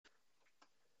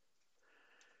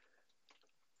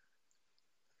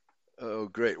Oh,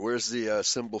 great. Where's the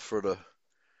symbol for the?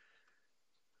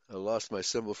 I lost my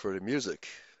symbol for the music.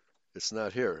 It's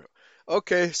not here.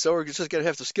 Okay, so we're just gonna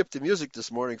have to skip the music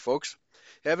this morning, folks.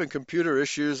 Having computer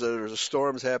issues. There's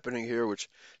storms happening here, which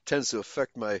tends to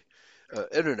affect my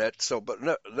internet. So, but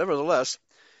nevertheless,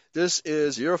 this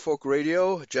is Eurofolk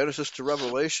Radio, Genesis to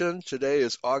Revelation. Today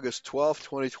is August 12th,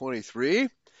 2023,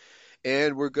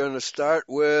 and we're going to start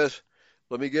with,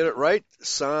 let me get it right,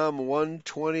 Psalm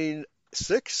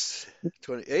 126,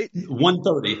 28,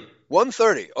 130.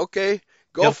 130. Okay,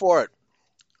 go Yep. for it.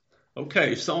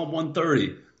 Okay, Psalm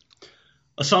 130.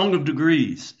 A song of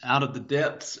degrees. Out of the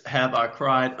depths have I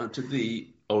cried unto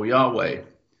thee, O Yahweh.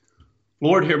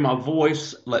 Lord, hear my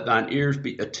voice. Let thine ears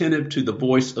be attentive to the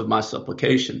voice of my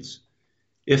supplications.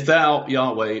 If thou,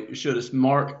 Yahweh, shouldest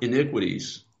mark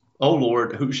iniquities, O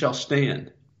Lord, who shall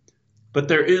stand? But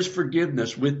there is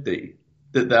forgiveness with thee,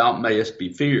 that thou mayest be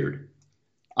feared.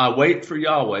 I wait for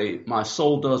Yahweh, my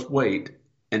soul does wait,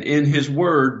 and in his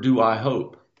word do I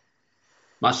hope.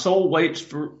 My soul waits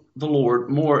for the Lord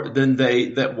more than they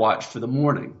that watch for the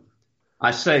morning.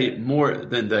 I say more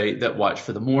than they that watch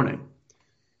for the morning.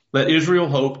 Let Israel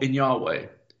hope in Yahweh.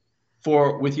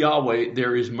 For with Yahweh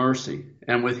there is mercy,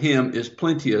 and with him is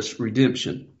plenteous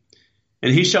redemption.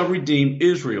 And he shall redeem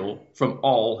Israel from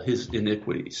all his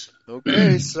iniquities.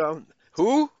 Okay, so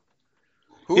who?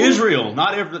 Who? Israel, Uh,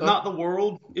 not the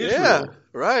world, yeah, Israel.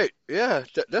 right. Yeah,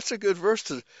 that's a good verse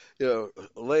to,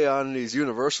 lay on these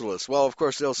universalists. Well, of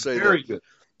course, they'll say that Very good.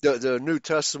 the New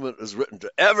Testament is written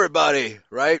to everybody,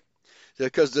 right?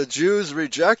 Because the Jews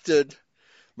rejected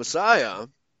Messiah,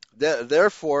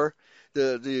 therefore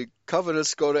the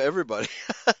covenants go to everybody.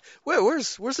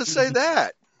 Where's it say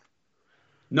that?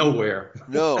 Nowhere.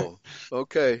 No.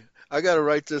 Okay, I got to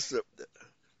write this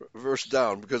verse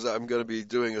down because I'm going to be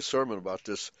doing a sermon about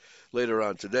this later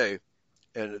on today,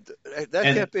 and that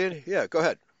And can't be any. Yeah, go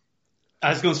ahead. I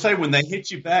was going to say, when they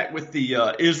hit you back with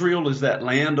the Israel is that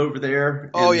land over there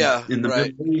Oh yeah, in the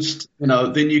right. Middle East,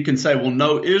 then you can say, well,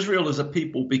 no, Israel is a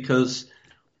people because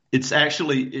it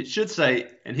should say,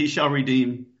 and he shall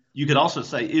redeem. You could also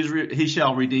say Israel, he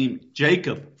shall redeem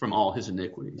Jacob from all his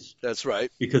iniquities, That's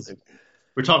right. because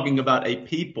we're talking about a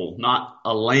people, not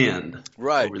a land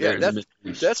Right. over Yeah, there in the Middle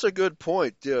East. that's a good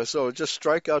point. Yeah, so just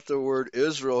strike out the word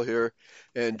Israel here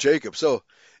and Jacob. So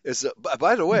it's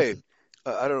by the way,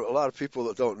 I don't a lot of people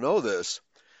that don't know this,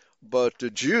 but the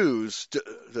Jews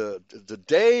the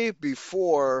day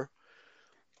before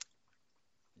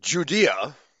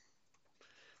Judea,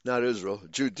 not Israel,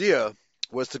 Judea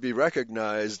was to be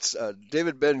recognized.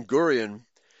 David Ben Gurion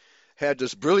had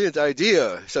this brilliant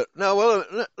idea. He said, "No, well,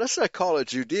 let's not call it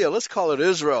Judea. Let's call it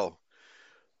Israel.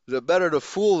 The better to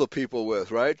fool the people with,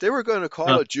 right? They were going to call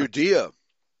Uh, it Judea,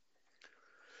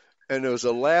 and it was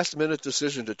a last minute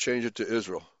decision to change it to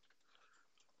Israel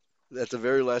at the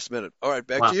very last minute. All right,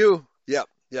 back wow. to you. Yeah,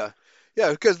 yeah,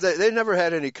 yeah, because they never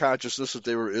had any consciousness that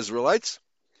they were Israelites.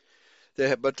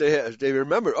 They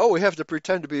remembered, oh, we have to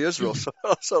pretend to be Israel,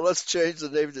 so let's change the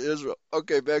name to Israel.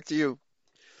 Okay, back to you.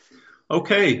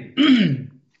 Okay.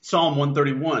 Psalm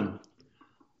 131,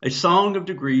 a song of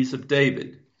degrees of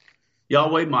David.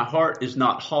 Yahweh, my heart is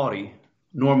not haughty,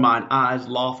 nor mine eyes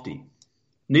lofty.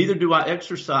 Neither do I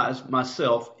exercise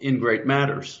myself in great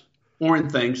matters, or in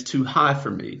things too high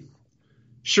for me.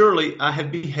 Surely I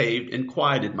have behaved and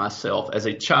quieted myself as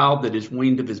a child that is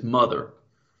weaned of his mother.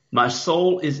 My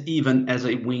soul is even as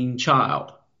a weaned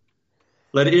child.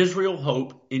 Let Israel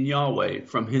hope in Yahweh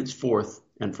from henceforth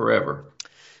and forever.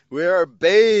 We are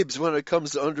babes when it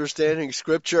comes to understanding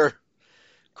Scripture.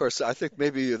 Of course, I think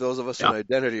maybe those of us in Yeah.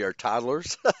 identity are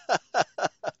toddlers.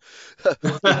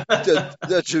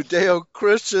 The Judeo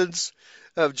Christians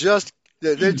have just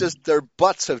they just their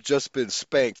butts have just been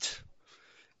spanked,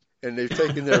 and they've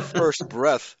taken their first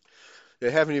breath.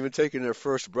 They haven't even taken their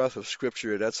first breath of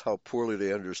Scripture. That's how poorly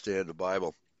they understand the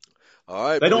Bible. All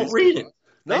right, They don't please. read it.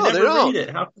 They No, they never don't. read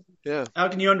it. Yeah, How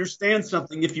can you understand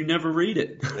something if you never read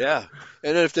it? yeah.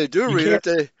 And then if they do You read can't.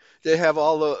 it, they have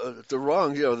all the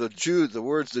wrong. The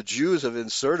words the Jews have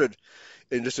inserted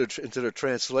into their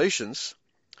translations,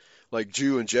 like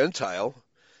Jew and Gentile.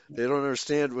 They don't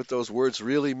understand what those words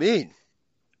really mean.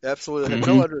 Absolutely had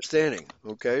no Mhm. understanding.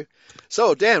 Okay.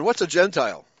 So, Dan, what's a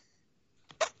Gentile?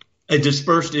 A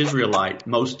dispersed Israelite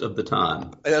most of the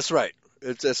time. That's right.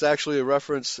 It's actually a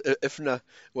reference, if not,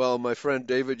 well, my friend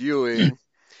David Ewing,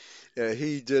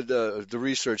 he did the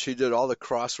research. He did all the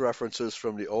cross references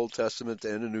from the Old Testament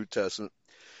and the New Testament,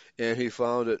 and he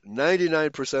found that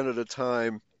 99% of the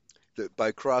time, that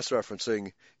by cross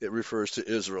referencing, it refers to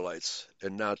Israelites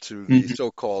and not to the Mhm.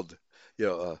 so called,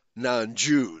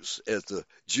 non-Jews, as the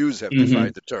Jews have Hmm.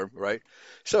 defined the term, right?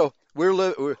 So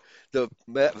the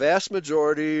vast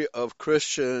majority of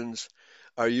Christians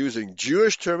are using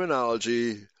Jewish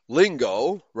terminology,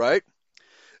 lingo, right?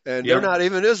 And they're Yep. not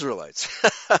even Israelites.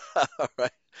 All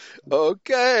right.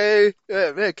 Okay.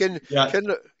 Yeah, man, Yeah. can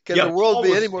the, can Yeah. the world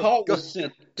be any more? Paul Go. was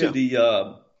sent to Yeah.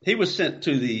 the he was sent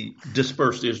to the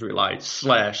dispersed Israelites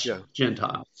slash Yeah.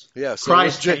 Gentiles. Yeah. So it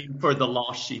was. Christ came for the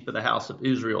lost sheep of the house of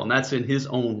Israel, and that's in his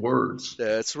own words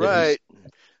That's that he's. right.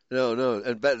 No, no,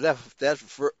 and but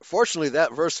fortunately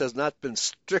that verse has not been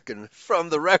stricken from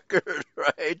the record,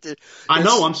 right? I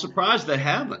know. It's I'm surprised they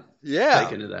haven't yeah,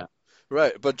 taken it out.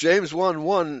 right. But James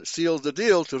 1:1 seals the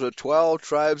deal to the 12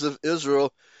 tribes of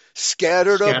Israel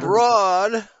scattered Scattered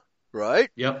abroad. abroad, right?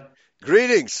 Yep.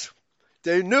 Greetings.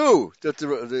 They knew that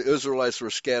the Israelites were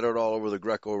scattered all over the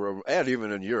Greco-Roman and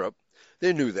even in Europe.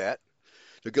 They knew that.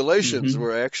 The Galatians Hmm.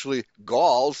 were actually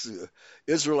Gauls,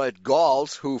 Israelite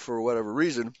Gauls, who, for whatever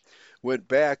reason, went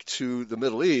back to the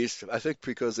Middle East. I think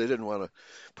because they didn't want to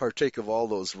partake of all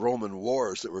those Roman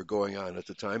wars that were going on at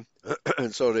the time,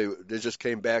 and so they just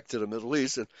came back to the Middle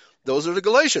East. And those are the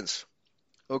Galatians.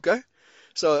 Okay,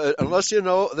 so unless you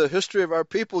know the history of our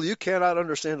people, you cannot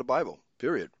understand the Bible.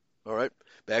 Period. All right,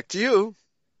 back to you.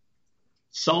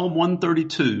 Psalm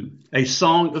 132, a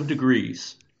song of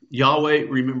degrees. Yahweh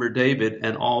remembered David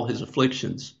and all his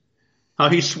afflictions. How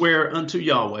he sware unto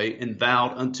Yahweh and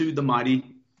vowed unto the mighty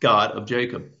God of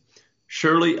Jacob.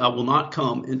 Surely I will not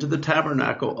come into the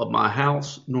tabernacle of my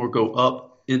house, nor go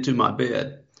up into my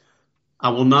bed. I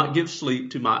will not give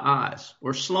sleep to my eyes,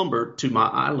 or slumber to my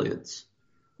eyelids,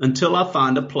 until I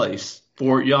find a place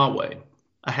for Yahweh,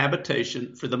 a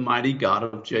habitation for the mighty God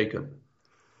of Jacob.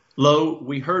 Lo,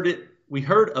 we heard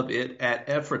of it at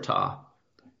Ephratah.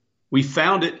 We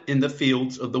found it in the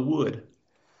fields of the wood.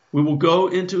 We will go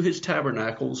into his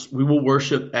tabernacles. We will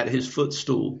worship at his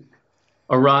footstool.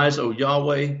 Arise, O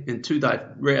Yahweh, into thy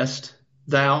rest,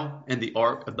 thou and the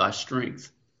ark of thy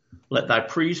strength. Let thy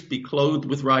priests be clothed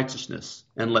with righteousness,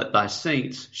 and let thy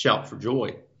saints shout for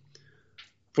joy.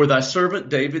 For thy servant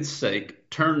David's sake,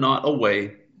 turn not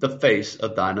away the face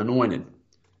of thine anointed.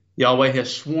 Yahweh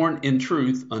has sworn in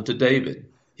truth unto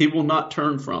David. He will not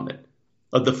turn from it.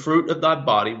 Of the fruit of thy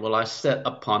body will I set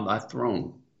upon thy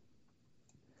throne.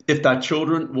 If thy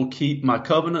children will keep my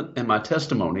covenant and my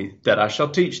testimony that I shall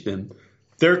teach them,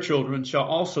 their children shall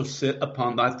also sit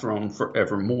upon thy throne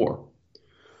forevermore.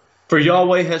 For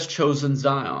Yahweh has chosen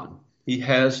Zion. He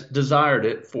has desired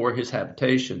it for his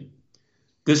habitation.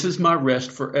 This is my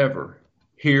rest forever.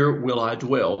 Here will I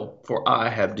dwell, for I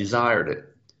have desired it.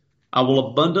 I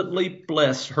will abundantly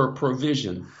bless her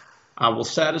provision. I will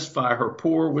satisfy her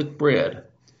poor with bread.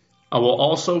 I will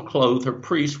also clothe her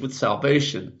priests with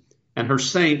salvation, and her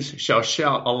saints shall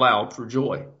shout aloud for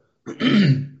joy.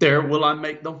 There will I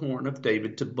make the horn of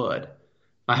David to bud.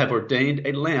 I have ordained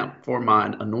a lamp for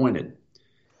mine anointed.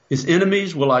 His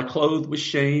enemies will I clothe with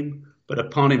shame, but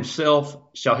upon himself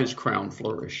shall his crown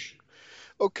flourish.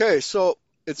 Okay, so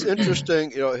it's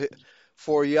interesting,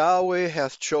 for Yahweh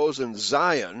hath chosen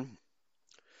Zion,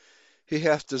 he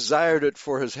hath desired it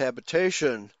for his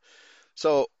habitation.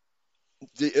 So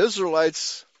the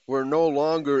Israelites were no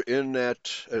longer in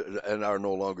that, and are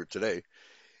no longer today,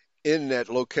 in that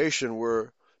location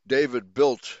where David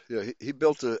built. He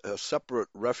built a separate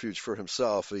refuge for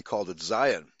himself. He called it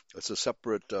Zion. It's a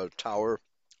separate tower,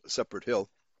 a separate hill.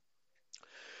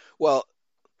 Well,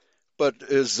 but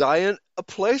is Zion a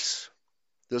place?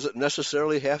 Does it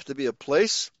necessarily have to be a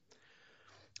place,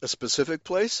 a specific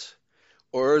place?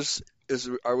 Or is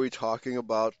are we talking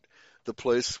about the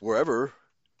place wherever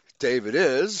David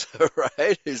is,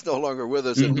 right? He's no longer with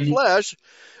us in the Hmm. flesh,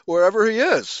 wherever he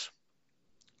is.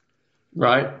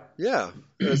 Right? Yeah,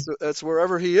 that's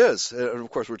wherever he is. And of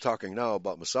course, we're talking now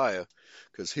about Messiah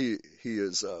because he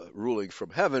is ruling from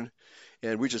heaven,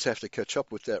 and we just have to catch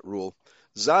up with that rule.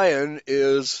 Zion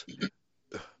is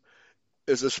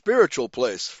a spiritual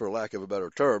place, for lack of a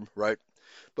better term, right?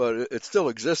 But it still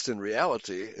exists in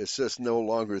reality. It's just no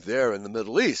longer there in the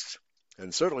Middle East,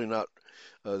 and certainly not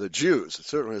the Jews. It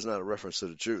certainly is not a reference to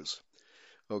the Jews.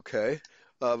 Okay.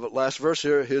 But last verse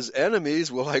here, his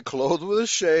enemies will I clothe with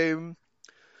shame,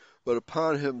 but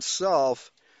upon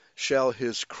himself shall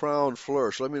his crown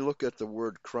flourish. Let me look at the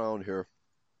word crown here.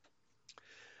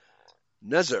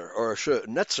 Nezer, or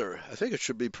Netzer. I think it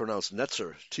should be pronounced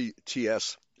Netzer.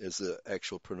 TS is the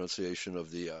actual pronunciation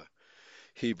of the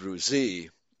Hebrew Z.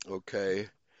 Okay.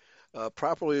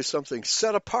 Properly something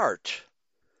set apart.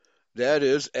 That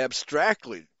is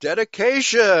abstractly.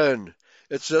 Dedication.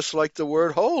 It's just like the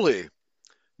word holy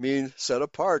means set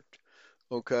apart.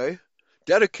 Okay.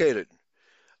 Dedicated.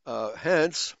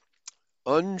 Hence,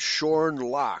 unshorn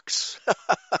locks.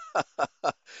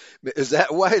 Is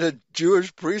that why the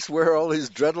Jewish priests wear all these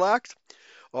dreadlocks?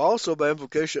 Also, by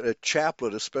implication, a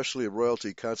chaplet, especially a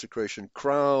royalty consecration,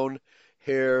 crown,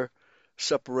 hair,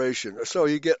 separation. So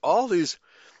you get all these.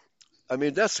 I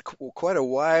mean, that's quite a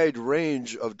wide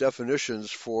range of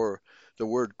definitions for the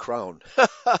word crown,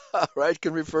 right?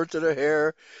 Can refer to the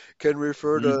hair, can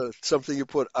refer Mhm. to something you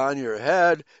put on your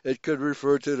head. It could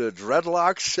refer to the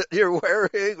dreadlocks that you're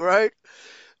wearing, right?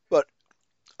 But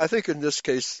I think in this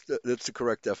case, that's the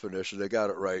correct definition. They got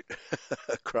it right.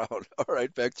 Crown. All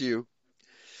right, back to you.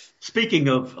 Speaking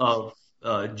of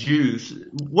Jews,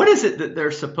 what is it that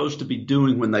they're supposed to be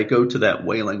doing when they go to that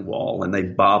Wailing Wall and they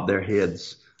bob their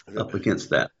heads up against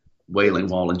that Wailing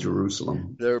Wall in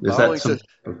Jerusalem? They're Is that bowing to,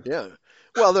 some? yeah.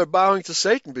 Well, they're bowing to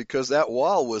Satan because that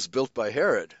wall was built by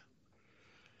Herod. Uh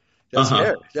That's huh.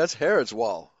 Herod. That's Herod's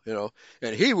wall, you know.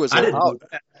 And he was I an didn't out, know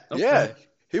that. yeah, Okay.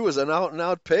 he was an out and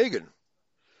out pagan.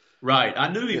 Right.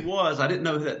 I knew he Yeah, was. I didn't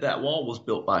know that that wall was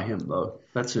built by him, though.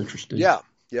 That's interesting. yeah,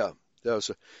 yeah. That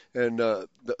was, and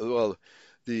well,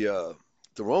 the uh,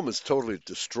 the Romans totally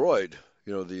destroyed,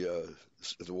 the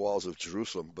walls of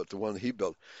Jerusalem, but the one he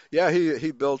built, yeah,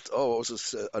 he built. Oh, it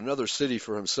was another city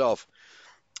for himself.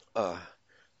 Uh,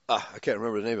 I can't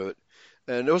remember the name of it.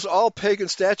 And it was all pagan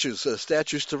statues,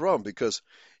 statues to Rome, because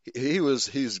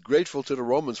he's grateful to the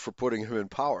Romans for putting him in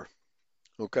power.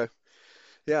 Okay,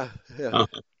 yeah, yeah,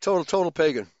 Uh-huh. total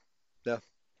pagan. Yeah,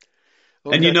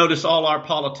 And you okay. notice all our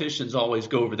politicians always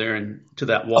go over there and to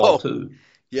that wall Oh, too,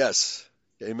 yes,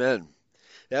 amen.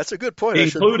 That's a good point. I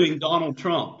should including Donald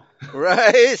Trump.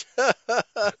 right.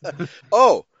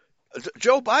 Oh,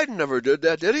 Joe Biden never did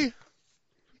that, did he?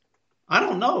 I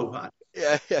don't know.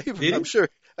 Yeah, yeah. Did I'm he? sure.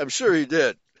 I'm sure he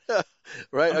did.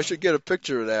 Right. I should get a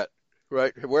picture of that.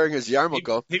 Right, wearing his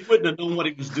yarmulke. He wouldn't have known what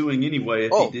he was doing anyway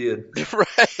if he Oh, did.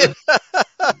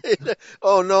 right.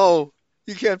 Oh no,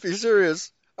 you can't be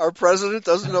serious. Our president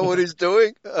doesn't know what he's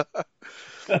doing.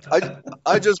 I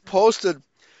I just posted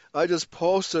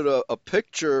a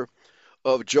picture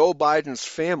of Joe Biden's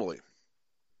family.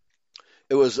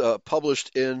 It was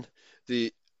published in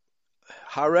the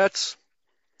Haaretz,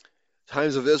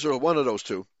 Times of Israel, one of those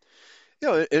two.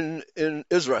 In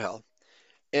Israel,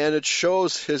 and it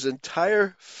shows his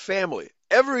entire family.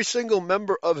 Every single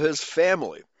member of his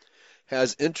family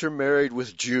has intermarried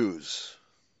with Jews.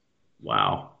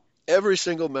 Wow. Every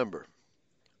single member.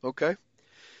 Okay,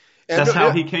 and That's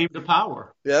how he came to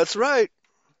power. that's right.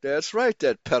 That's right.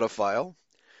 That pedophile.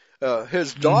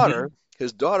 His daughter. Hmm.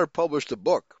 His daughter published a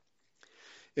book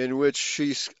in which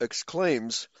she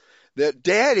exclaims that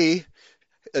Daddy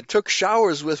took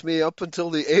showers with me up until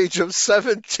the age of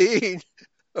 17.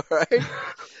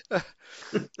 Right?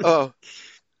 Oh,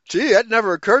 gee, that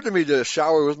never occurred to me to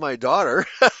shower with my daughter.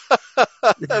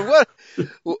 what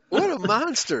what a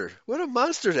monster! What a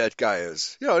monster that guy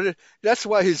is. That's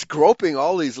why he's groping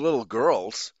all these little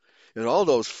girls in all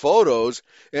those photos,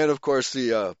 and of course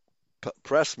the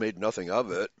press made nothing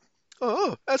of it.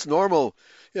 Oh, that's normal.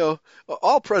 You know,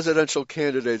 all presidential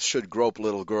candidates should grope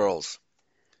little girls.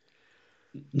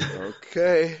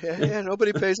 Okay, yeah,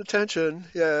 nobody pays attention.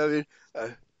 Yeah, I mean, uh,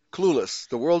 clueless.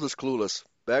 The world is clueless.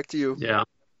 Back to you. Yeah.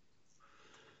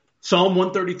 Psalm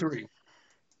 133,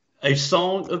 a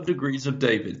song of degrees of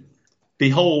David.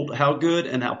 Behold, how good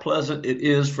and how pleasant it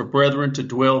is for brethren to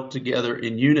dwell together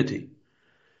in unity.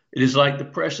 It is like the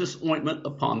precious ointment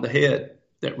upon the head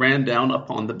that ran down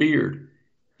upon the beard,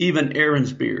 even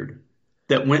Aaron's beard,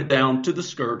 that went down to the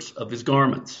skirts of his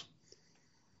garments.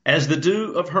 As the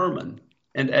dew of Hermon,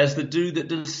 and as the dew that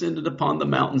descended upon the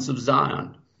mountains of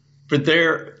Zion. For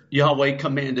there Yahweh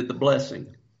commanded the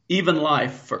blessing, even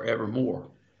life forevermore.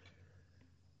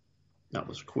 That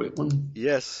was a quick one.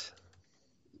 Yes.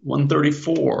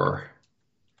 134,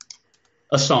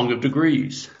 a song of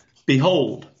degrees.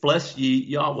 Behold, bless ye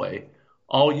Yahweh,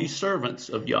 all ye servants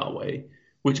of Yahweh,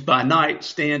 which by night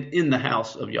stand in the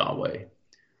house of Yahweh.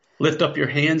 Lift up your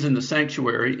hands in the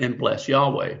sanctuary and bless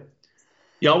Yahweh.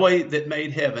 Yahweh that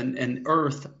made heaven and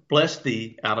earth, bless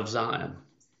thee out of Zion.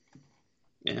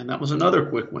 And that was another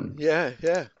quick one. Yeah,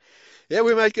 yeah. Yeah,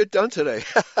 we might get done today.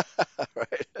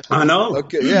 Right. I know.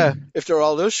 Okay, yeah. If they're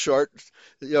all this short,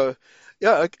 you know,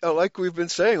 yeah, like we've been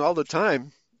saying all the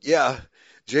time. Yeah,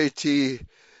 JT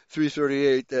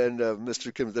 338 and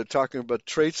Mr. Kim, they're talking about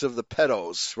traits of the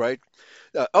pedos, right?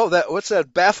 That what's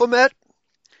that? Baphomet?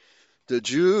 The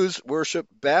Jews worship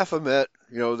Baphomet,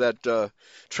 that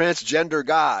transgender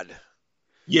god,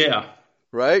 Yeah.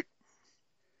 right?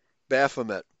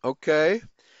 Baphomet. Okay.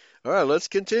 All right, let's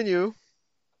continue.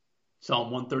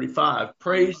 Psalm 135.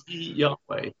 Praise ye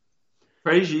Yahweh.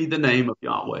 Praise ye the name of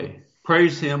Yahweh.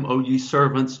 Praise him, O ye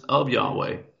servants of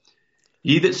Yahweh.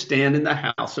 Ye that stand in the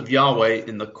house of Yahweh,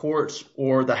 in the courts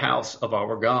or the house of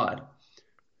our God.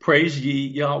 Praise ye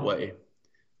Yahweh.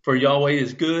 For Yahweh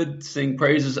is good. Sing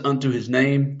praises unto his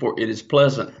name, for it is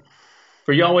pleasant.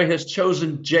 For Yahweh has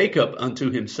chosen Jacob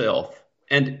unto himself,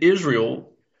 and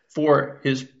Israel for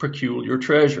his peculiar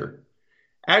treasure.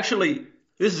 Actually,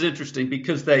 this is interesting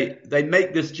because they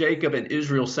make this Jacob and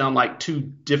Israel sound like two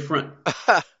different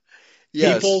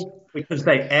Yes. people because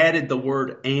they added the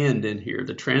word and in here.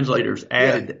 The translators Yeah.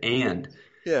 added and.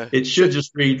 Yeah. It should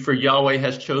just read, for Yahweh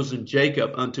has chosen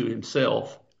Jacob unto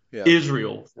himself, Yeah.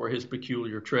 Israel for his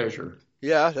peculiar treasure.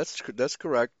 Yeah, that's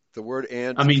correct. The word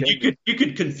 "and" I mean, can be. you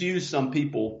could confuse some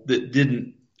people that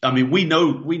didn't. I mean, we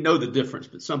know the difference,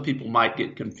 but some people might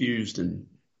get confused and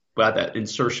by that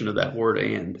insertion of that word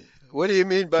and. What do you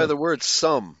mean by So the word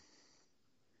 "some"?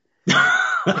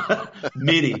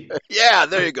 many, Yeah,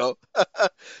 there you go.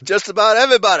 Just about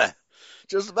everybody.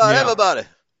 Just about yeah. everybody.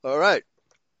 All right.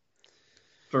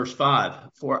 Verse 5.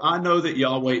 For I know that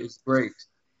Yahweh is great,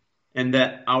 and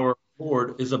that our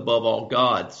Lord is above all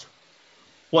gods.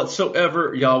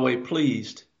 Whatsoever Yahweh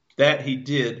pleased, that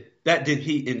did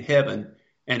he in heaven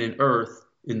and in earth,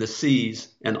 in the seas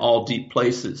and all deep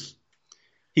places.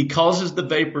 He causes the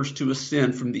vapors to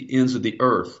ascend from the ends of the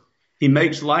earth. He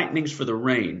makes lightnings for the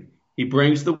rain. He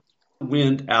brings the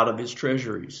wind out of his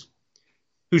treasuries.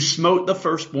 Who smote the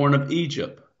firstborn of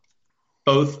Egypt,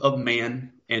 both of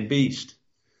man and beast.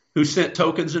 Who sent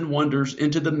tokens and wonders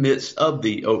into the midst of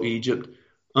thee, O Egypt,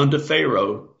 unto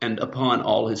Pharaoh and upon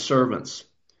all his servants.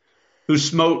 Who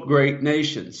smote great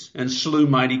nations and slew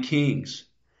mighty kings,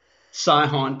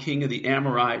 Sihon king of the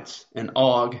Amorites, and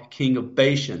Og king of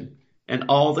Bashan, and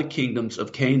all the kingdoms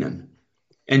of Canaan,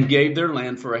 and gave their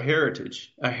land for a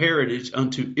heritage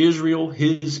unto Israel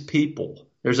his people.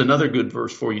 There's another good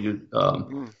verse for you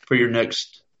Mm. for your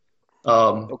next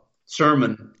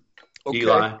sermon, Okay.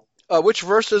 Eli. Which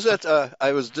verse is it?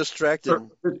 I was distracted.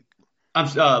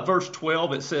 Verse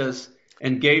 12, it says,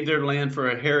 and gave their land for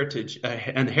an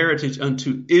heritage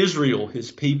unto Israel,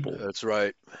 his people. That's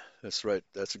right. That's right.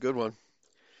 That's a good one.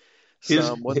 His,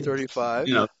 Psalm you 135.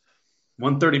 know,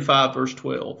 135, verse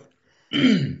 12.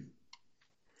 I'm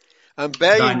Thy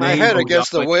banging my name, head O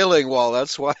against the Yahweh. wailing wall.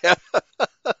 That's why.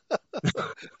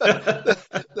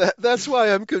 That's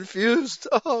why I'm confused.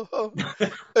 Oh,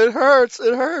 it hurts.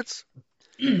 It hurts.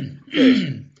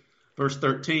 Okay. Verse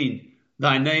 13.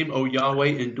 Thy name, O Yahweh,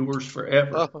 endures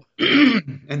forever, Oh,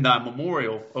 and thy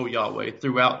memorial, O Yahweh,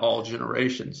 throughout all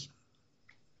generations.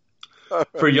 all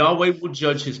For right. Yahweh will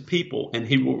judge his people, and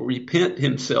he will repent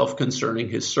himself concerning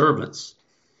his servants.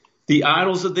 The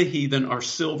idols of the heathen are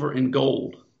silver and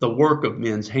gold, the work of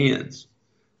men's hands.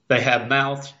 They have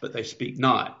mouths, but they speak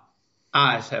not.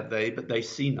 Eyes have they, but they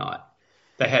see not.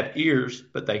 They have ears,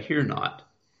 but they hear not.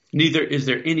 Neither is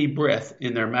there any breath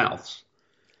in their mouths.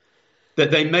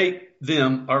 That they that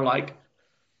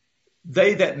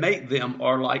make them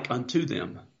are like unto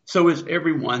them. So is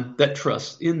everyone that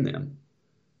trusts in them.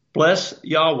 Bless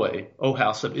Yahweh, O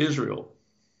house of Israel.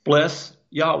 Bless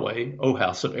Yahweh, O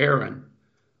house of Aaron.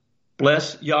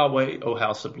 Bless Yahweh, O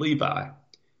house of Levi.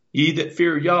 Ye that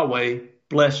fear Yahweh,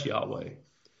 bless Yahweh.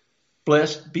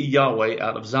 Blessed be Yahweh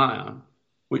out of Zion,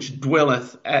 which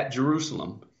dwelleth at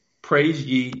Jerusalem. Praise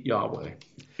ye Yahweh.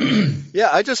 Yeah,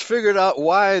 I just figured out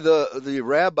why the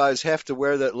rabbis have to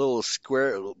wear that little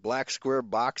square, black square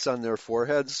box on their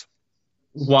foreheads.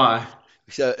 Why?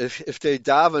 Yeah, if they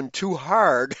daven too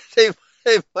hard, they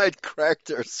might crack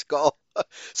their skull.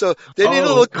 So they need a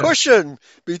Oh, little cushion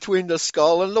between the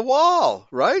skull and the wall,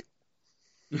 right?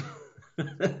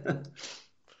 okay.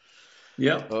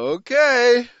 Yep.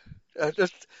 Okay.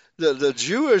 The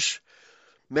Jewish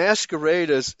masquerade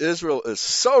as Israel is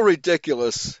so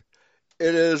ridiculous.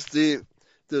 It is the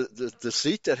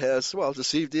deceit that has, well,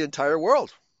 deceived the entire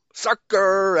world.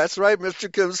 Sucker! That's right,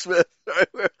 Mr. Kim Smith.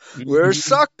 We're Mhm.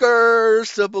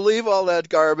 suckers to believe all that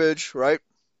garbage, right?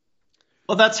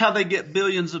 Well, that's how they get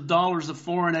billions of dollars of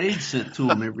foreign aid sent to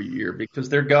them every year because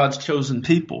they're God's chosen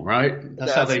people, right?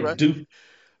 That's how That's they right. do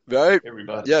Right?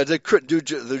 everybody. Yeah, they do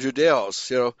the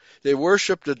Judeos. They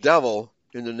worship the devil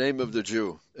in the name of the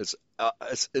Jew. It's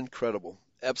incredible,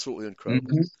 absolutely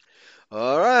incredible. Mhm.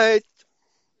 All right.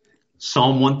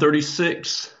 Psalm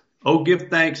 136. Oh, give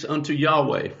thanks unto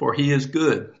Yahweh, for he is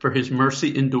good, for his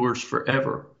mercy endures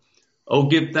forever. Oh,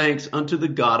 give thanks unto the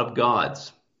God of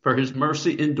gods, for his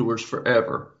mercy endures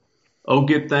forever. Oh,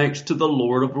 give thanks to the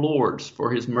Lord of lords,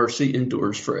 for his mercy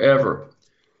endures forever.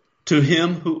 To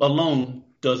him who alone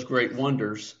does great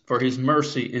wonders, for his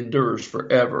mercy endures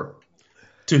forever.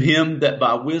 To him that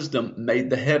by wisdom made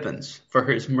the heavens, for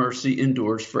his mercy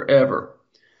endures forever.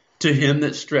 To him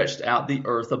that stretched out the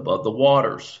earth above the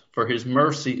waters, for his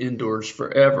mercy endures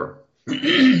forever.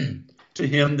 To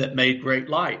him that made great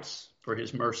lights, for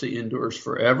his mercy endures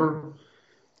forever.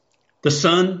 The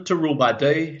sun to rule by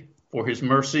day, for his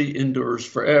mercy endures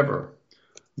forever.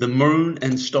 The moon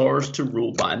and stars to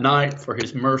rule by night, for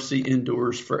his mercy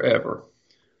endures forever.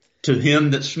 To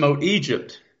him that smote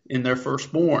Egypt in their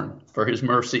firstborn, for his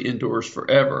mercy endures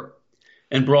forever,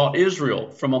 and brought Israel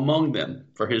from among them,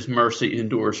 for his mercy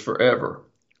endures forever.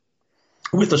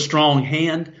 With a strong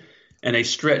hand and a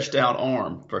stretched out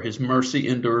arm, for his mercy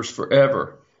endures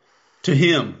forever. To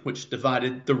him which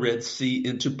divided the Red Sea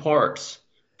into parts,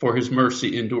 for his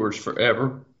mercy endures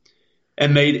forever,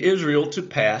 and made Israel to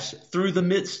pass through the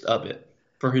midst of it,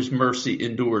 for his mercy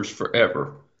endures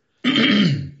forever.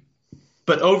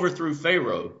 But overthrew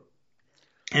Pharaoh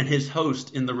and his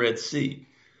host in the Red Sea,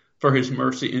 for his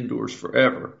mercy endures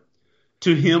forever.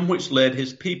 To him which led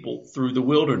his people through the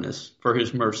wilderness, for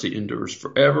his mercy endures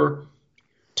forever.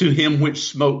 To him which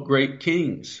smote great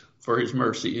kings, for his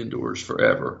mercy endures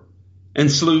forever,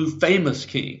 and slew famous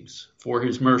kings, for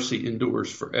his mercy endures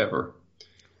forever.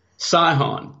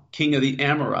 Sihon, king of the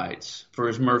Amorites, for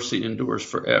his mercy endures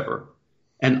forever,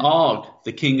 and Og,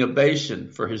 the king of Bashan,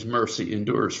 for his mercy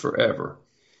endures forever,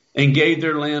 and gave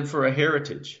their land for a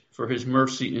heritage, for his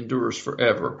mercy endures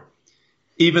forever,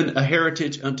 even a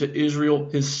heritage unto Israel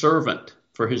his servant,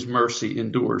 for his mercy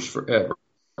endures forever,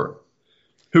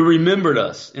 who remembered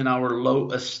us in our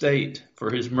low estate,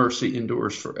 for his mercy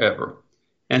endures forever,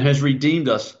 and has redeemed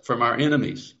us from our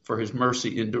enemies, for his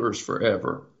mercy endures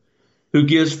forever, who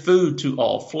gives food to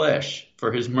all flesh,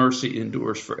 for his mercy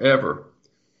endures forever.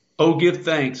 O give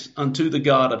thanks unto the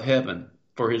God of heaven,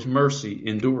 for his mercy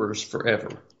endures forever.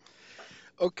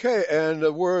 Okay, and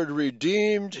the word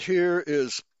redeemed here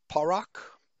is parak.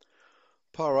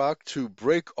 Parak, to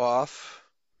break off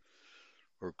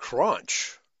or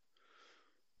crunch.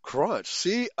 Crunch.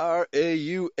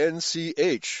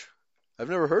 Craunch. I've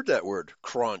never heard that word,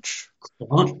 crunch.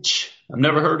 Lunch. I've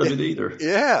never heard of it either.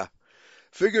 Yeah.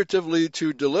 Figuratively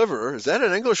to deliver. Is that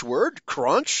an English word?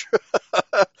 Crunch?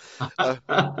 uh,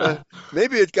 uh,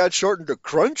 Maybe it got shortened to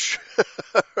crunch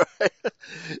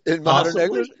in modern Possibly.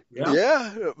 English. Yeah.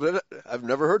 Yeah, but I've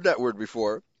never heard that word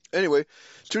before. Anyway,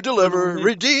 to Good on deliver, me.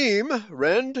 redeem,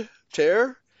 rend,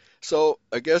 tear. So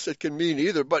I guess it can mean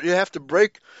either, but you have to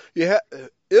break.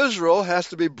 Israel has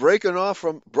to be broken off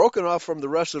from the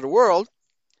rest of the world,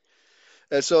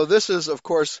 and so this is, of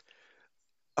course,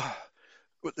 uh,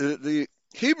 the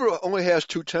Hebrew only has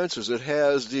two tenses. It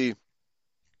has the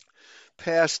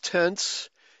past tense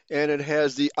and it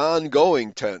has the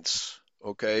ongoing tense,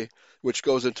 okay, which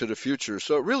goes into the future.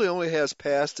 So it really only has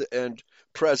past and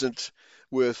present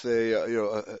with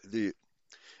the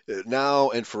now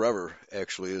and forever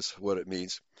actually is what it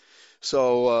means.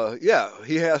 So yeah,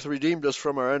 he hath redeemed us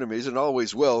from our enemies and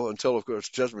always will until of course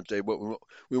judgment day, but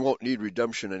we won't need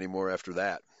redemption anymore after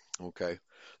that. Okay.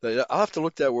 I'll have to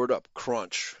look that word up,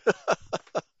 crunch.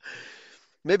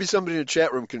 Maybe somebody in the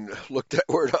chat room can look that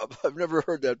word up. I've never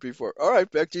heard that before. All right,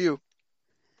 back to you.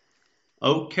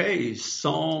 Okay,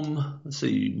 Psalm,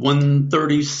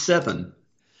 137.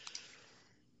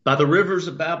 By the rivers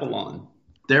of Babylon,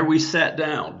 there we sat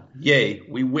down, yea,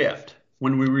 we wept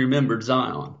when we remembered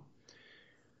Zion.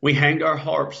 We hanged our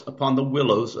harps upon the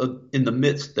willows in the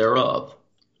midst thereof.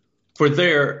 For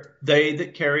there they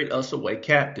that carried us away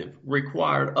captive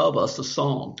required of us a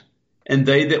song, and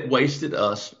they that wasted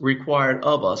us required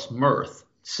of us mirth,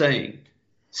 saying,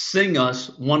 Sing us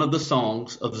one of the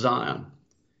songs of Zion.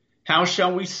 How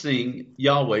shall we sing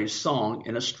Yahweh's song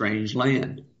in a strange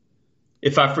land?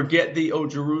 If I forget thee, O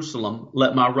Jerusalem,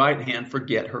 let my right hand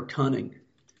forget her cunning.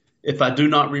 If I do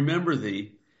not remember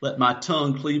thee, let my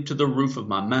tongue cleave to the roof of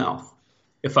my mouth.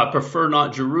 If I prefer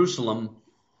not Jerusalem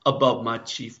above my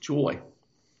chief joy.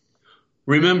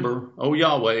 Remember, O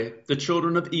Yahweh, the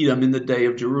children of Edom in the day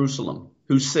of Jerusalem,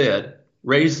 who said,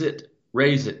 raise it,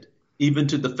 even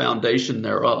to the foundation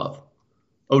thereof.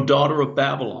 O daughter of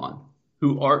Babylon,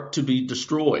 who art to be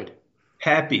destroyed,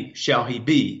 happy shall he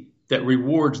be that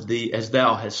rewards thee as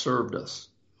thou hast served us.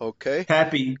 Okay.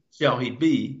 Happy shall he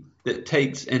be that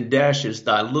takes and dashes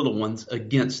thy little ones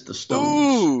against the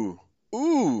stones.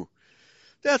 Ooh,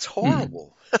 that's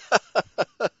horrible.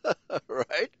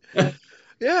 Right?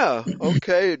 Yeah,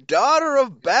 okay. Daughter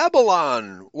of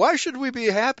Babylon. Why should we be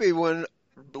happy when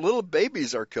little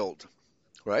babies are killed?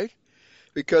 Right?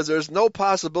 Because there's no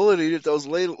possibility that those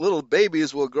little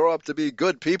babies will grow up to be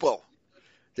good people.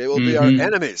 They will be our Mm-hmm.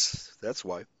 enemies. That's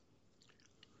why.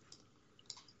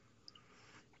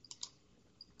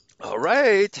 All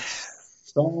right.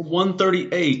 Psalm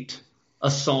 138,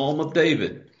 a psalm of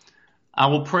David. I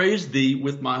will praise thee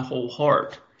with my whole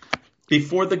heart.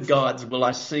 Before the gods will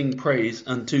I sing praise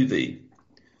unto thee.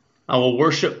 I will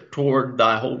worship toward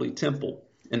thy holy temple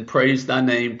and praise thy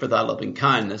name for thy loving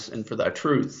kindness and for thy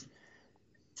truth.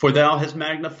 For thou hast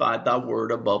magnified thy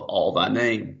word above all thy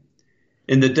name.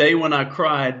 In the day when I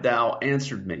cried, thou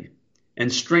answered me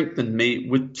and strengthened me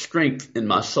with strength in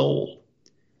my soul.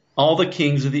 All the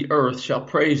kings of the earth shall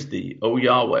praise thee, O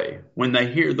Yahweh, when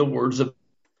they hear the words of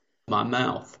my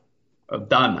mouth, of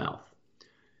thy mouth.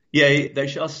 Yea, they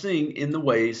shall sing in the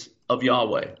ways of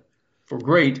Yahweh, for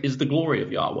great is the glory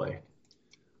of Yahweh.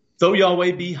 Though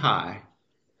Yahweh be high,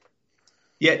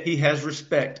 yet he has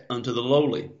respect unto the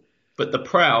lowly, but the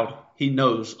proud he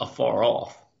knows afar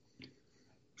off.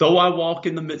 Though I walk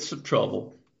in the midst of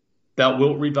trouble, thou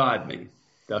wilt revive me.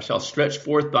 Thou shalt stretch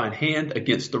forth thine hand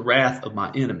against the wrath of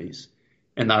my enemies,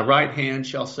 and thy right hand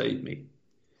shall save me.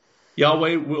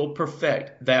 Yahweh will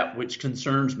perfect that which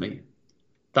concerns me.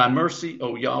 Thy mercy,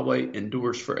 O Yahweh,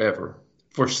 endures forever.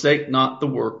 Forsake not the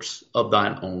works of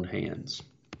thine own hands.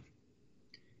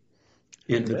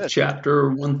 End of Amen. chapter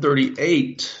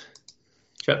 138.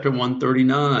 Chapter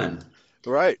 139.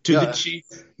 Right. To the Yeah. chief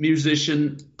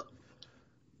musician,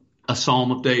 a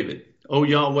psalm of David. O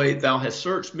Yahweh, thou hast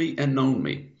searched me and known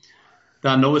me.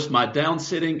 Thou knowest my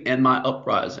downsitting and my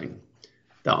uprising.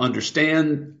 Thou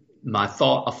understand my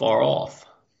thought afar off.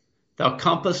 Thou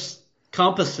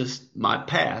compassest my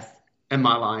path and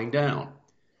my lying down,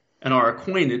 and are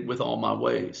acquainted with all my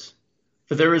ways.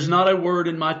 For there is not a word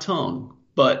in my tongue,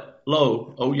 but,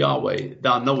 lo, O Yahweh,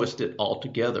 thou knowest it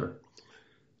altogether.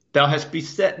 Thou hast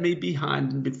beset me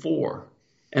behind and before,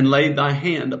 and laid thy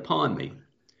hand upon me.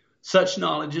 Such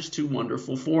knowledge is too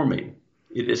wonderful for me.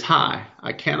 It is high,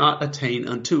 I cannot attain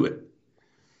unto it.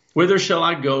 Whither shall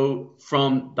I go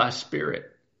from thy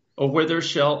spirit? Or whither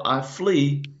shall I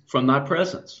flee from thy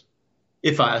presence?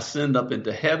 If I ascend up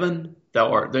into heaven,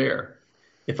 thou art there.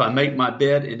 If I make my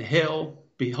bed in hell,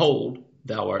 behold,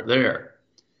 thou art there.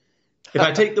 If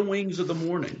I take the wings of the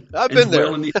morning I've and been dwell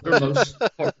there. in the uttermost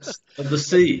parts of the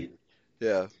sea,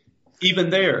 Yeah. even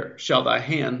there shall thy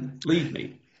hand lead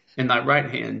me, and thy right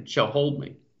hand shall hold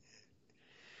me.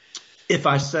 If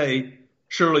I say,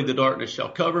 surely the darkness shall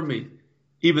cover me,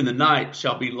 even the night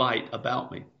shall be light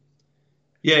about me.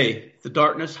 Yea, the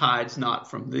darkness hides not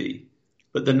from thee,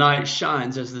 but the night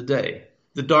shines as the day.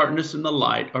 The darkness and the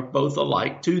light are both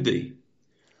alike to thee.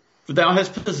 For thou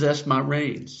hast possessed my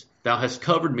reins. Thou hast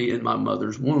covered me in my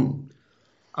mother's womb.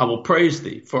 I will praise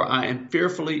thee, for I am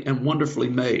fearfully and wonderfully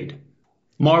made.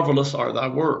 Marvelous are thy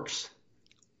works,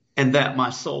 and that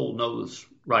my soul knows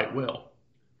right well.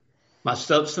 My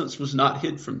substance was not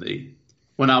hid from thee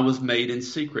when I was made in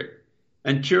secret,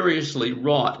 and curiously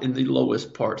wrought in the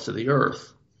lowest parts of the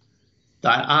earth.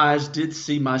 Thy eyes did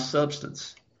see my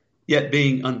substance, yet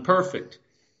being unperfect,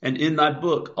 and in thy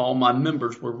book all my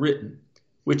members were written,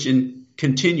 which in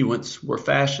continuance were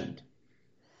fashioned,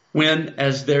 when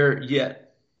as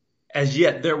yet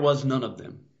there was none of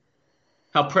them.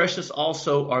 How precious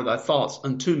also are thy thoughts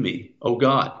unto me, O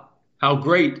God! How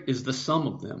great is the sum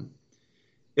of them!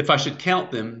 If I should count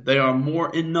them, they are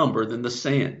more in number than the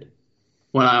sand.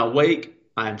 When I awake,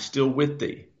 I am still with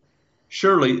thee.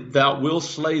 Surely thou wilt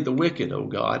slay the wicked, O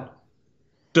God.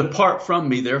 Depart from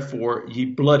me, therefore, ye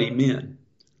bloody men.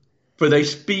 For they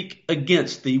speak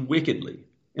against thee wickedly,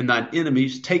 and thine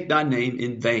enemies take thy name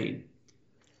in vain.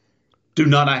 Do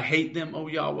not I hate them, O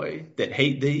Yahweh, that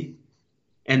hate thee?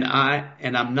 And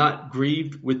I'm not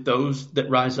grieved with those that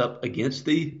rise up against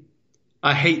thee.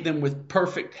 I hate them with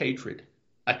perfect hatred.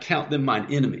 I count them mine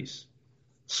enemies.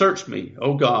 Search me,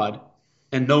 O God,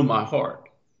 and know my heart.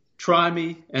 Try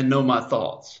me and know my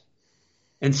thoughts,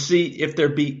 and see if there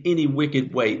be any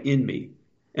wicked way in me,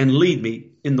 and lead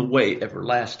me in the way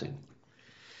everlasting.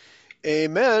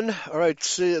 Amen. All right.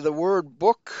 See, the word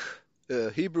book,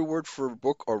 the Hebrew word for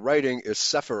book or writing is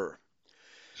sefer.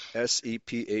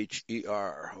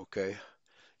 Sepher. Okay.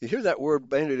 You hear that word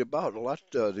bandied about a lot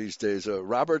these days.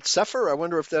 Robert Sefer, I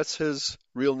wonder if that's his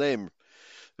real name.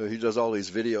 He does all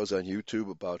these videos on YouTube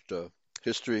about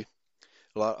history,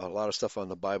 a lot of stuff on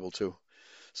the Bible too.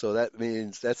 So that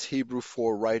means that's Hebrew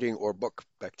for writing or book.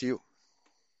 Back to you.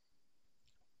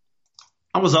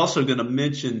 I was also going to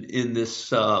mention in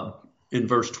this, in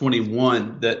verse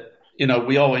 21, that,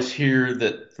 we always hear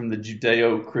that from the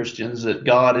Judeo Christians that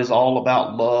God is all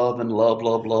about love and love,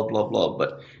 love, love, love, love.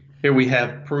 But here we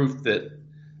have proof that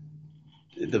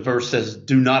the verse says,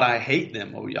 do not I hate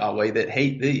them, O Yahweh, that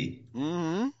hate thee.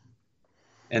 Mm-hmm.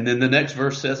 And then the next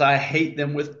verse says, I hate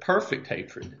them with perfect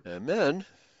hatred. Amen.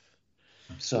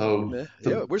 So Yeah,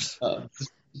 the uh,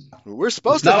 we're it's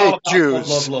supposed to not all hate about love,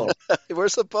 love, Jews. love. We're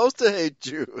supposed to hate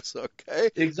Jews, okay?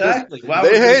 Because Exactly. Why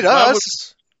they would hate we? Why would?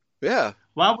 us. Yeah,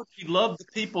 Why would we love the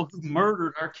people who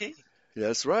murdered our king?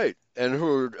 that's right. And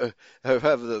who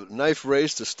have the knife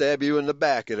raised to stab you in the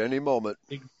back at any moment.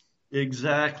 E-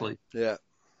 Exactly. Yeah.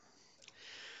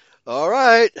 All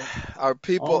right. Our All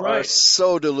people are right.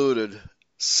 so deluded.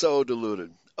 So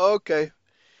deluded. Okay.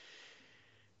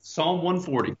 Psalm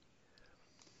 140.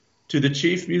 To the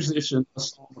chief musician, a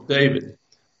psalm of David.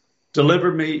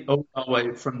 Deliver me, O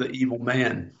Yahweh, from the evil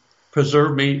man.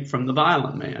 Preserve me from the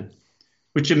violent man,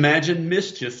 which imagine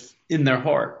mischief in their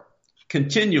heart.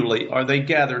 Continually are they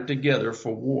gathered together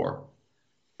for war.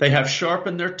 They have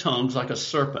sharpened their tongues like a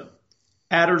serpent.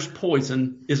 Adder's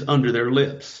poison is under their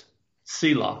lips.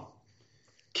 Selah.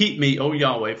 Keep me, O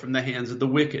Yahweh, from the hands of the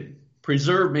wicked.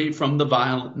 Preserve me from the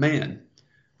violent man,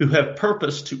 who have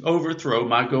purposed to overthrow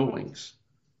my goings.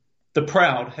 The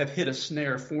proud have hid a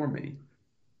snare for me,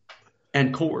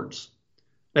 and cords.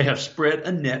 They have spread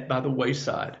a net by the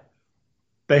wayside.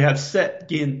 They have set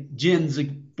gins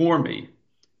for me.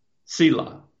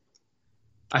 Selah.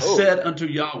 I Oh, said unto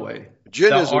Yahweh, gin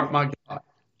Thou is a art my God.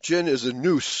 gin is a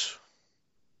noose.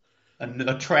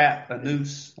 A trap, a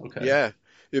noose. Okay. Yeah.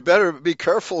 You better be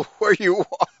careful where you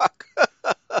walk.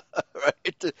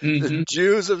 Right? The Hmm.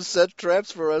 Jews have set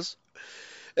traps for us.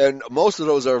 And most of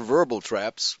those are verbal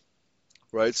traps,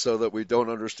 right? So that we don't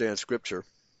understand scripture.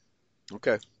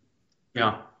 Okay.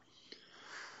 Yeah.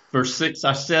 Verse 6,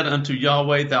 I said unto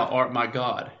Yahweh, Thou art my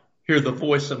God. Hear the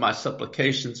voice of my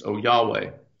supplications, O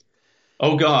Yahweh.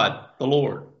 O God, the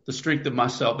Lord, the strength of my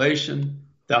salvation,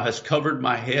 Thou hast covered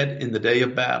my head in the day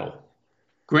of battle.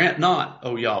 Grant not,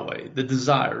 O Yahweh, the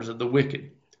desires of the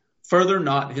wicked. Further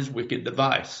not his wicked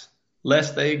device,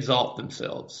 lest they exalt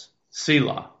themselves.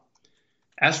 Selah.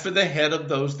 As for the head of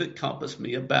those that compass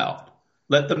me about,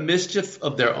 let the mischief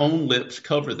of their own lips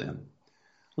cover them.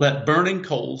 Let burning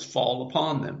coals fall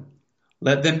upon them.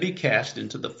 Let them be cast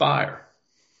into the fire,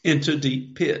 into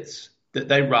deep pits, that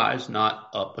they rise not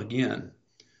up again.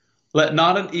 Let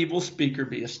not an evil speaker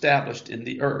be established in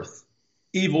the earth.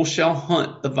 Evil shall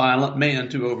hunt the violent man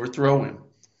to overthrow him.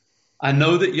 I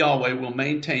know that Yahweh will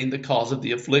maintain the cause of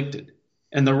the afflicted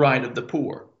and the right of the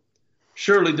poor.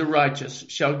 Surely the righteous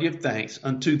shall give thanks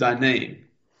unto thy name.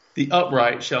 The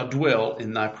upright shall dwell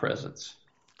in thy presence.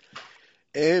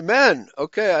 Amen.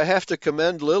 Okay, I have to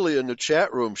commend Lily in the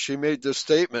chat room. She made this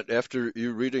statement after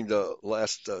you reading the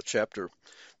last chapter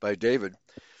by David.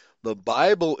 The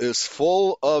Bible is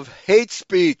full of hate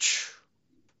speech.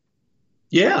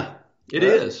 Yeah, it Huh?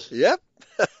 is. Yep.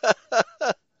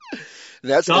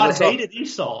 And God it's all. hated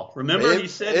Esau. Remember, he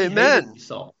said he hated Amen.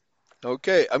 Esau.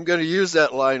 Okay, I'm going to use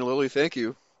that line, Lily. Thank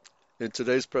you in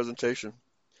today's presentation.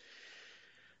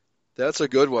 That's a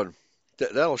good one.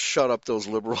 That'll shut up those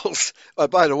liberals.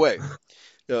 By the way,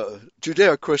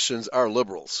 Judeo-Christians are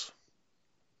liberals.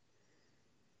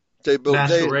 They,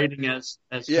 Masquerading as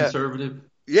yeah, conservative.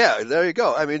 yeah. There you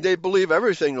go. I mean, they believe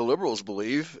everything the liberals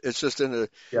believe. It's just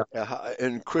Yeah.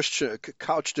 in Christian,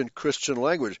 couched in Christian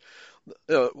language.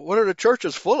 What are the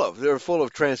churches full of? They're full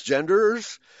of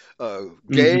transgenders, Hmm.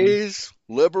 gays,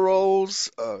 liberals,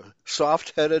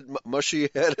 soft-headed,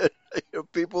 mushy-headed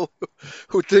people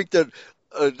who think that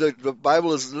the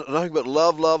Bible is nothing but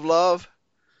love, love, love.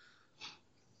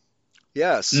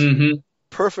 Yes, Hmm.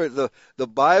 perfect. The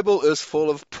Bible is full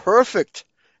of perfect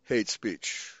hate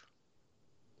speech.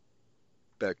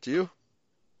 Back to you.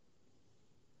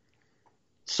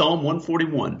 Psalm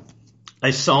 141,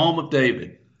 a psalm of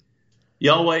David.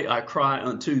 Yahweh, I cry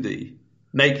unto thee.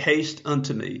 Make haste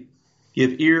unto me.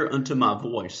 Give ear unto my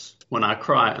voice when I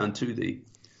cry unto thee.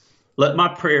 Let my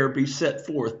prayer be set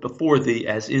forth before thee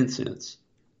as incense,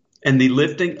 and the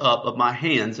lifting up of my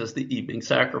hands as the evening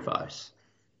sacrifice.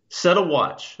 Set a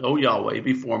watch, O Yahweh,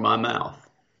 before my mouth.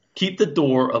 Keep the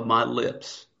door of my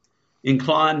lips.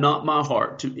 Incline not my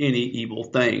heart to any evil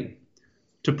thing,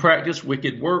 to practice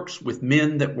wicked works with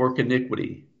men that work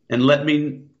iniquity, and let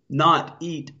me not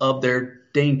eat of their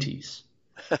dainties.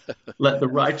 Let the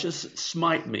righteous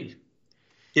smite me,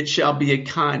 it shall be a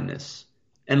kindness,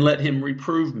 and let him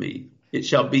reprove me, it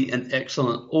shall be an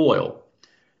excellent oil,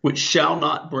 which shall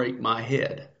not break my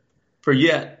head. For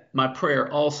yet my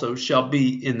prayer also shall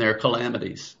be in their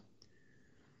calamities.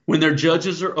 When their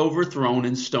judges are overthrown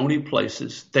in stony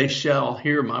places, they shall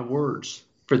hear my words,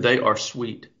 for they are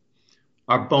sweet.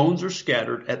 Our bones are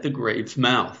scattered at the grave's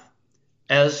mouth,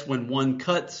 as when one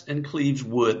cuts and cleaves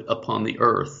wood upon the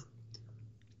earth.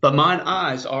 But mine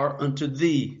eyes are unto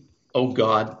thee, O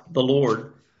God, the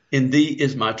Lord. In thee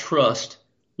is my trust.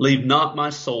 Leave not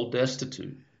my soul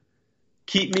destitute.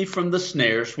 Keep me from the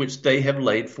snares which they have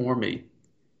laid for me,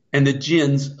 and the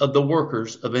gins of the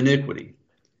workers of iniquity.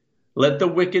 Let the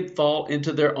wicked fall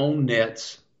into their own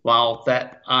nets, while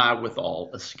that I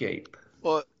withal escape.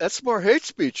 Well, that's more hate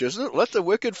speech, isn't it? Let the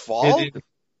wicked It fall,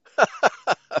 is.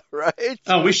 right?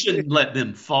 Oh, we shouldn't let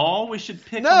them fall. We should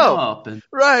pick them No, up. And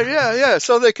right, yeah, yeah.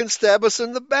 So they can stab us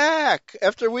in the back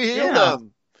after we heal yeah,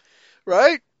 them,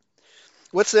 right?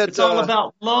 What's that? it's all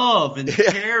about love and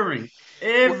Yeah, caring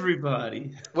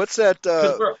everybody what's that?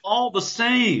 because we're all the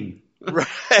same. Right?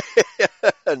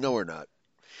 No, we're not.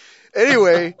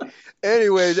 Anyway,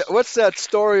 what's that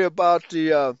story about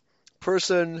the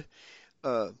person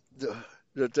uh,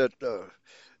 that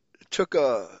took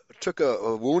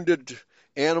a wounded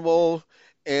animal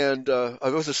and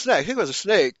it was a snake. I think it was a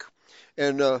snake,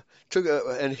 and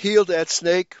and healed that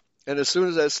snake. And as soon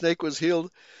as that snake was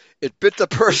healed, it bit the It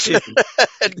person did.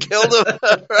 and killed him.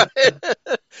 Right?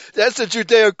 That's a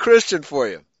Judeo-Christian for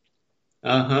you.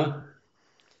 Uh-huh.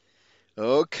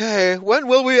 Okay. When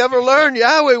will we ever learn,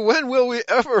 Yahweh? When will we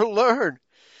ever learn?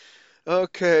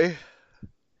 Okay.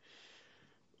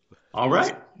 All Let's.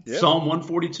 right. Yeah. Psalm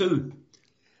 142.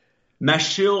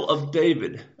 Mashil of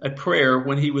David, a prayer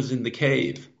when he was in the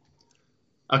cave.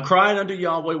 I cried unto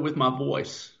Yahweh with my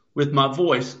voice. With my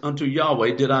voice unto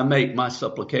Yahweh did I make my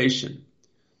supplication.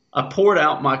 I poured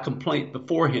out my complaint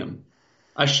before him.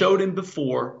 I showed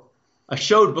before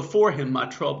him my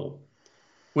trouble.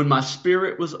 When my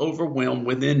spirit was overwhelmed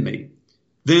within me,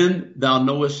 then thou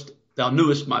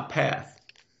knewest my path.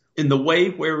 In the way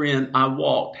wherein I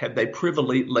walked had they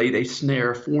privily laid a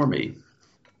snare for me.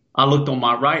 I looked on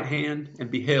my right hand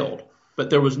and beheld, but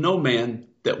there was no man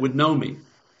that would know me.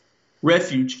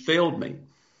 Refuge failed me.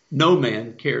 No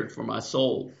man cared for my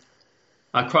soul.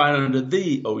 I cried unto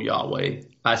thee, O Yahweh.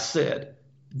 I said,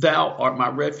 Thou art my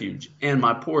refuge and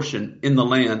my portion in the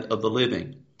land of the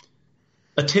living.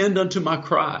 Attend unto my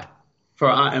cry, for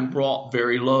I am brought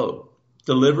very low.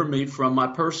 Deliver me from my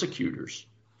persecutors,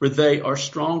 for they are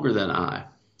stronger than I.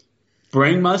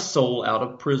 Bring my soul out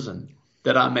of prison,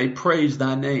 that I may praise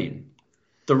thy name.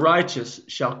 The righteous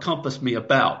shall compass me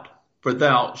about, for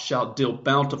thou shalt deal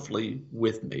bountifully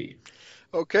with me.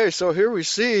 Okay. So here we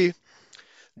see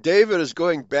David is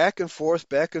going back and forth,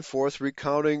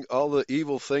 recounting all the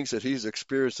evil things that he's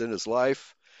experienced in his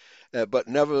life. But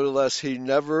nevertheless, he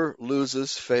never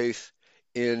loses faith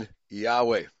in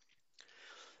Yahweh.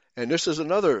 And this is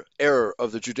another error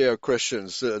of the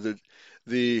Judeo-Christians,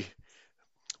 the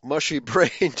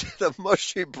mushy-brained, the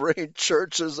mushy-brained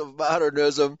churches of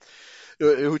modernism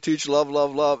who teach love,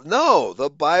 love, love. No, the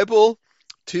Bible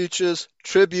teaches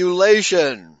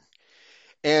tribulation.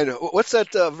 And what's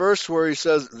that verse where he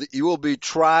says that you will be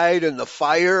tried in the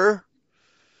fire,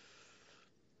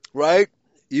 right?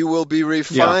 You will be Yeah.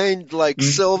 refined like Mm.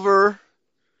 silver.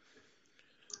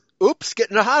 Oops,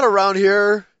 getting hot around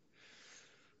here.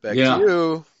 Back to Yeah.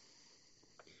 you.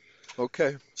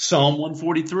 Okay. Psalm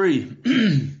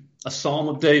 143, a psalm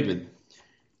of David.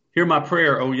 Hear my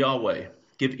prayer, O Yahweh.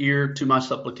 Give ear to my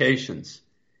supplications.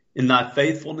 In thy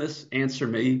faithfulness answer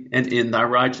me, and in thy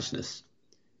righteousness.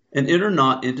 And enter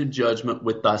not into judgment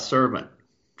with thy servant.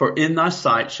 For in thy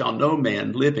sight shall no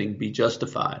man living be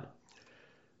justified.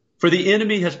 For the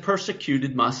enemy has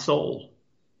persecuted my soul.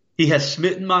 He has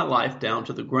smitten my life down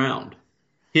to the ground.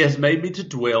 He has made me to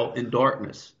dwell in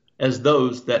darkness, as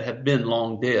those that have been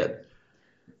long dead.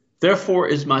 Therefore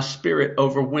is my spirit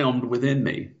overwhelmed within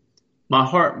me. My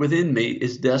heart within me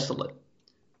is desolate.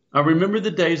 I remember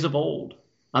the days of old.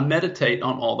 I meditate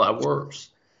on all thy works.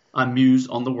 I muse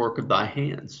on the work of thy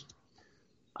hands.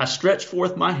 I stretch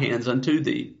forth my hands unto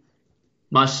thee.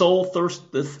 My soul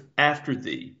thirsteth after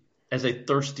thee, as a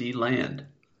thirsty land.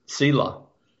 Selah.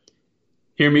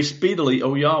 Hear me speedily,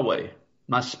 O Yahweh.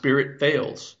 My spirit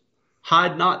fails.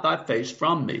 Hide not thy face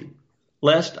from me,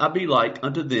 lest I be like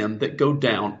unto them that go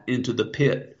down into the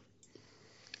pit.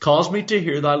 Cause me to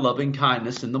hear thy loving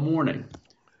kindness in the morning,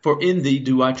 for in thee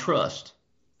do I trust.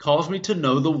 Cause me to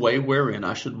know the way wherein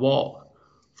I should walk,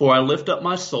 for I lift up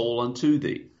my soul unto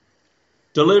thee.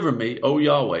 Deliver me, O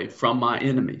Yahweh, from my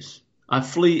enemies. I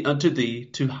flee unto thee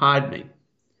to hide me.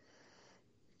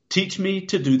 Teach me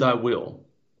to do thy will,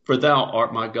 for thou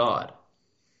art my God.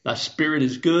 Thy spirit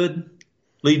is good.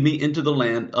 Lead me into the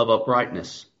land of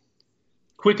uprightness.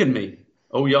 Quicken me,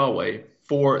 O Yahweh,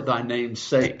 for thy name's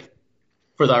sake.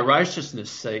 For thy righteousness'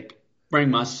 sake, bring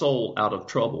my soul out of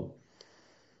trouble.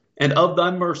 And of thy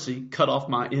mercy, cut off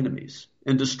my enemies,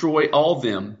 and destroy all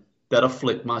them that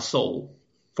afflict my soul.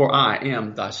 For I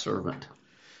am thy servant.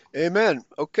 Amen.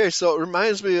 Okay, so it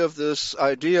reminds me of this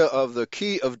idea of the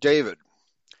key of David,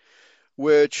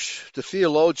 which the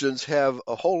theologians have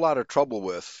a whole lot of trouble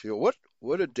with. What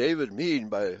what did David mean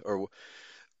by, or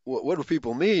what do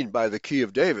people mean by the key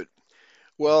of David?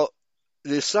 Well,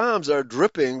 the Psalms are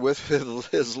dripping with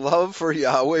his love for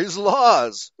Yahweh's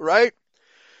laws, right?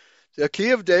 The key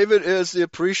of David is the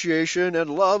appreciation and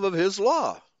love of his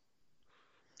law.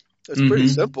 It's pretty Mm-hmm.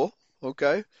 simple,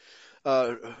 okay?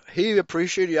 Uh, he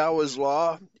appreciated Yahweh's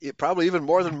law probably even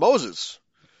more than Moses,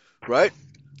 right?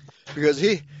 Because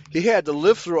he had to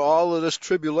live through all of this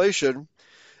tribulation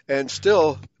and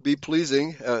still be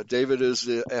pleasing. David is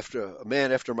a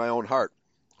man after my own heart.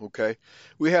 Okay,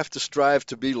 we have to strive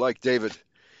to be like David,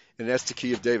 and that's the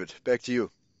key of David. Back to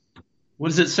you. What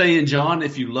does it say in John?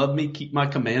 If you love me, keep my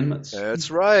commandments.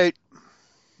 That's right.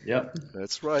 Yep.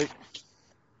 That's right.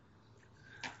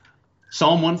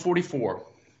 Psalm 144,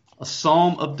 a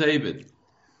psalm of David.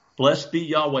 Blessed be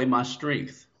Yahweh, my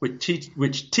strength,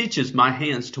 which teaches my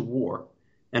hands to war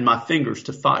and my fingers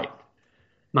to fight,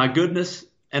 my goodness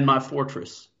and my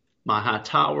fortress, my high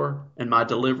tower and my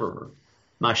deliverer,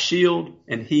 my shield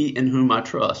and he in whom I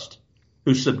trust,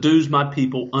 who subdues my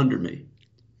people under me.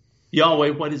 Yahweh,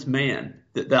 what is man,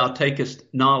 that thou takest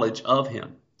knowledge of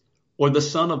him, or the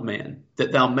son of man,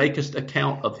 that thou makest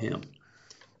account of him?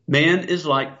 Man is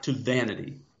like to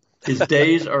vanity. His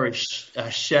days are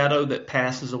a shadow that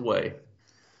passes away.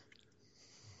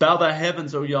 Bow thy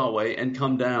heavens, O Yahweh, and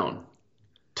come down.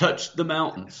 Touch the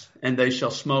mountains, and they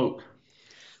shall smoke.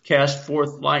 Cast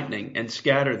forth lightning, and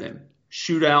scatter them.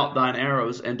 Shoot out thine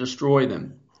arrows, and destroy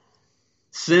them.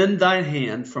 Send thine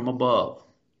hand from above.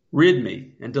 Rid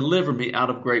me, and deliver me out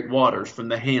of great waters, from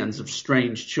the hands of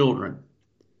strange children,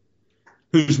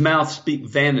 whose mouths speak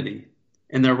vanity,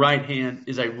 and their right hand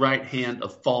is a right hand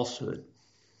of falsehood.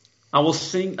 I will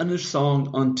sing a new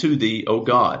song unto thee, O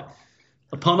God.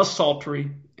 Upon a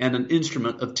psaltery and an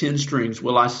instrument of 10 strings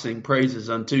will I sing praises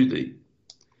unto thee.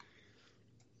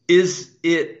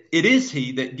 It is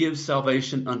he that gives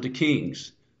salvation unto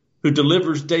kings, who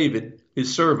delivers David,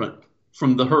 his servant,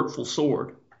 from the hurtful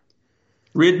sword.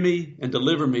 Rid me and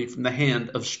deliver me from the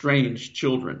hand of strange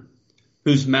children,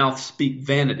 whose mouths speak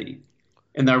vanity,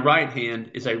 and their right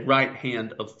hand is a right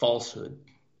hand of falsehood.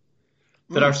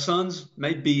 That our sons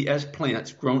may be as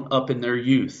plants grown up in their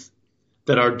youth,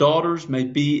 that our daughters may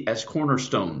be as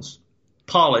cornerstones,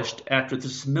 polished after the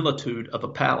similitude of a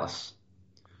palace,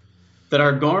 that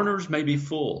our garners may be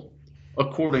full,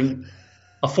 affording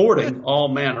all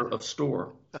manner of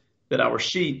store, that our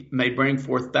sheep may bring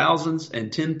forth thousands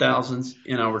and 10,000s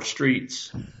in our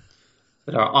streets,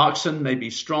 that our oxen may be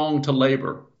strong to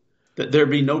labor, that there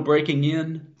be no breaking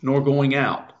in nor going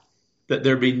out, that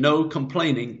there be no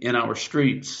complaining in our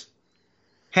streets.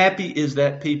 Happy is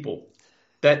that people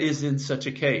that is in such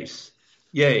a case.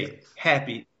 Yea,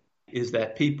 happy is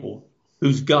that people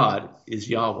whose God is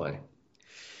Yahweh.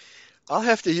 I'll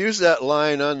have to use that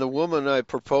line on the woman I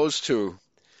proposed to.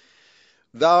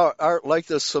 Thou art like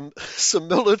the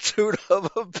similitude of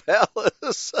a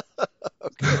palace.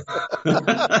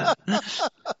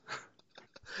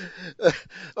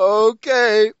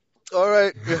 Okay. All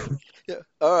right. Yeah.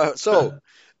 All right. So,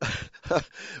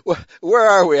 where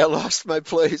are we? I lost my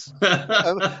place.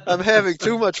 I'm having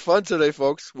too much fun today,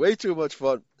 folks. Way too much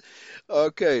fun.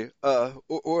 Okay.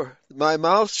 Or my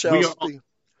mouth shall We are speak.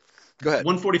 Go ahead.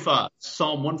 145,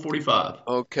 Psalm 145.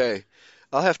 Okay.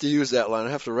 I'll have to use that line.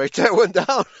 I have to write that one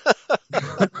down.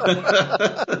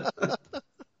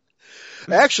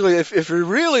 Actually, if we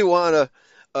really want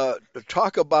to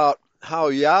talk about how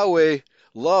Yahweh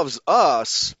loves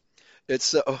us,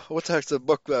 it's what the heck's the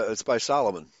book? It's by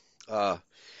Solomon.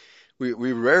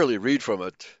 We rarely read from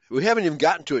it. We haven't even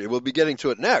gotten to it. We'll be getting to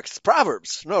it next.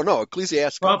 Proverbs. No,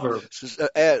 Ecclesiastes. Proverbs.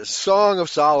 Song of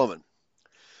Solomon.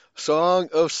 Song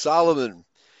of Solomon.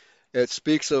 It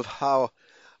speaks of how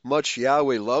much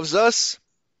Yahweh loves us,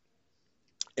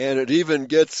 and it even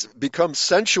becomes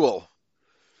sensual.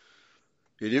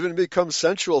 It even becomes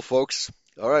sensual, folks.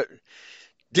 All right,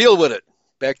 deal with it.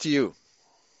 Back to you.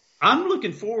 I'm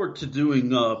looking forward to doing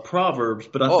Proverbs,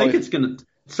 but I Oh, think it's going to,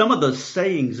 some of the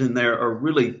sayings in there are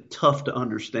really tough to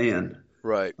understand.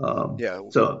 right. Yeah,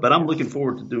 But I'm looking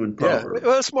forward to doing yeah. Proverbs.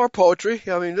 Well, it's more poetry.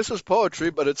 I mean, this is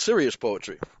poetry, but it's serious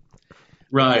poetry.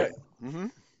 Right. Okay. Mm-hmm.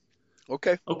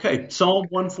 Okay. Okay. Psalm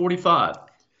 145.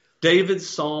 David's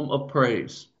Psalm of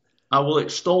Praise. I will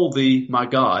extol thee, my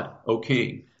God, O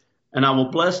King, and I will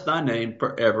bless thy name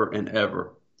forever and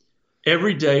ever.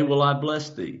 Every day will I bless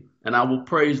thee, and I will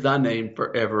praise thy name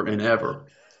forever and ever.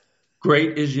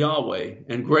 Great is Yahweh,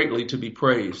 and greatly to be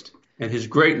praised, and his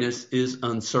greatness is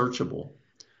unsearchable.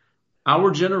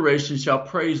 Our generation shall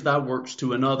praise thy works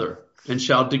to another, and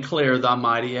shall declare thy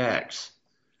mighty acts.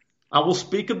 I will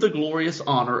speak of the glorious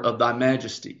honor of thy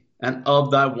majesty, and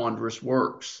of thy wondrous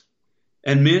works.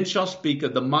 And men shall speak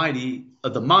of the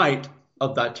might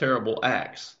of thy terrible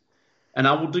acts, and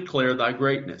I will declare thy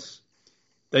greatness.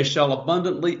 They shall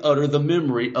abundantly utter the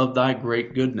memory of thy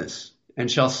great goodness, and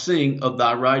shall sing of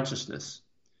thy righteousness.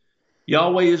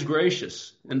 Yahweh is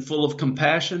gracious and full of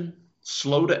compassion,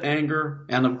 slow to anger,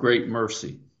 and of great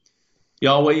mercy.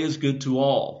 Yahweh is good to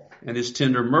all, and his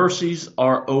tender mercies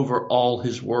are over all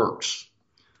his works.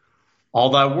 All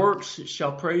thy works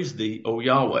shall praise thee, O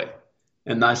Yahweh,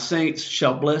 and thy saints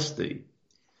shall bless thee.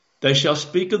 They shall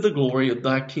speak of the glory of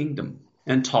thy kingdom,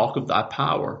 and talk of thy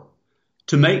power,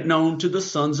 to make known to the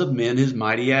sons of men his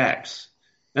mighty acts,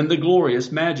 and the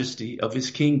glorious majesty of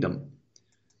his kingdom.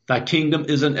 Thy kingdom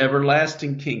is an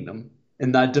everlasting kingdom,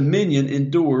 and thy dominion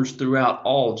endures throughout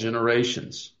all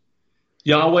generations.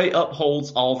 Yahweh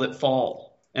upholds all that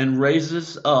fall, and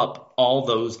raises up all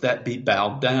those that be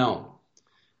bowed down.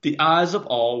 The eyes of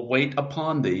all wait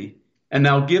upon thee, and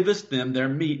thou givest them their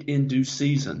meat in due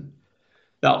season.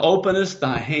 Thou openest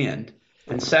thy hand,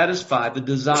 and satisfy the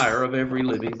desire of every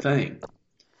living thing.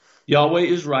 Yahweh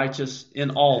is righteous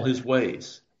in all his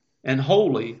ways, and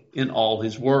holy in all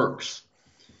his works.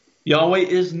 Yahweh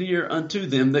is near unto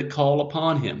them that call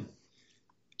upon him,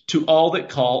 to all that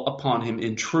call upon him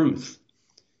in truth.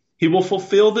 He will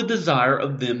fulfill the desire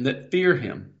of them that fear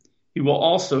him. He will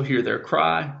also hear their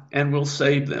cry, and will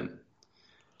save them.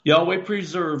 Yahweh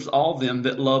preserves all them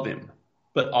that love him,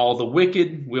 but all the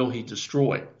wicked will he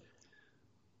destroy.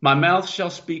 My mouth shall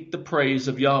speak the praise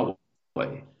of Yahweh,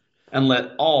 and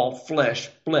let all flesh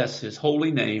bless his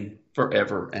holy name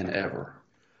forever and ever.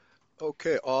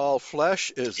 Okay, all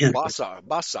flesh is basar.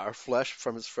 Basar, flesh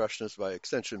from its freshness, by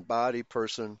extension, body,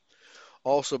 person.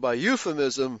 Also by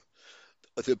euphemism,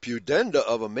 the pudenda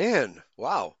of a man.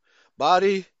 Wow.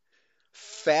 Body,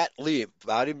 fat, lean.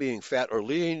 Body being fat or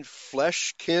lean,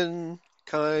 flesh, kin,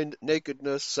 kind,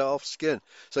 nakedness, self, skin.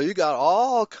 So you got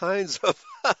all kinds of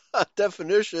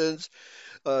definitions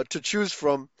to choose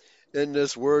from in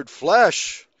this word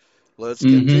flesh. Let's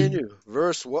continue.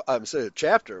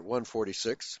 Chapter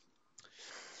 146.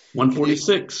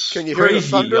 146. Can you hear the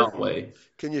Praise ye thunder? Yahweh.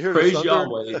 Can you hear the Praise thunder?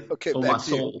 Yahweh, Okay, O my back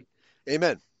to you. soul.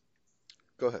 Amen.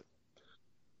 Go ahead.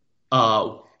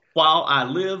 While I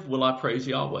live, will I praise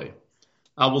Yahweh.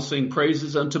 I will sing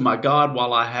praises unto my God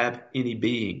while I have any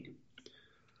being.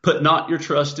 Put not your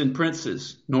trust in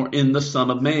princes, nor in the Son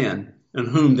of Man, in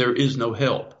whom there is no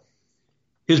help.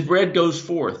 His bread goes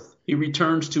forth, he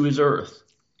returns to his earth.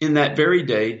 In that very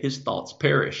day his thoughts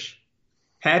perish.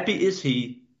 Happy is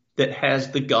he that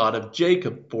has the God of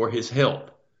Jacob for his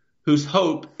help, whose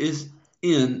hope is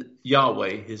in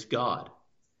Yahweh his God,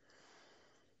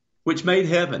 which made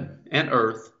heaven and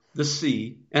earth, the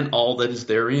sea, and all that is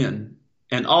therein,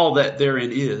 and all that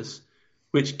therein is,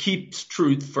 which keeps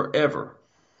truth forever,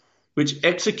 which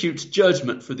executes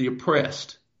judgment for the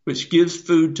oppressed, which gives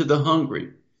food to the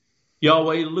hungry.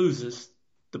 Yahweh loses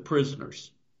the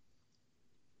prisoners.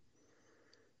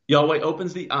 Yahweh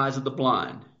opens the eyes of the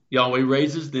blind. Yahweh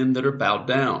raises them that are bowed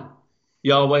down.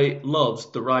 Yahweh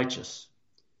loves the righteous.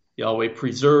 Yahweh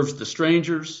preserves the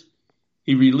strangers.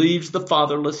 He relieves the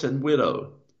fatherless and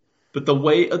widow. But the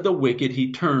way of the wicked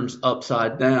he turns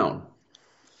upside down.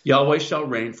 Yahweh shall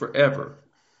reign forever,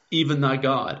 even thy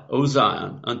God, O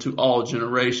Zion, unto all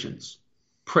generations.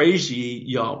 Praise ye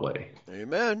Yahweh.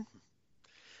 Amen.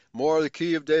 More of the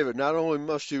key of David. Not only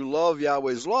must you love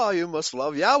Yahweh's law, you must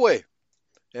love Yahweh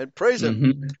and praise him.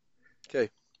 Mm-hmm. Okay.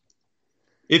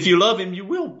 If you love him, you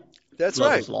will That's love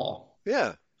right. his law.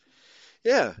 Yeah.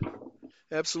 Yeah.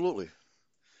 Absolutely.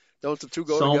 Don't the two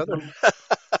go Psalm together?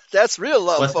 That's real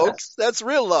love, What's that? folks. That's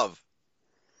real love.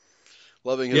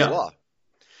 Loving his Yeah. law.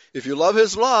 If you love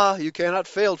his law, you cannot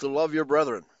fail to love your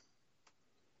brethren.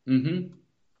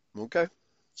 Mm-hmm. Okay.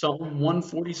 Psalm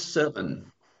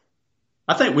 147.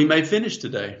 I think we may finish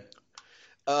today.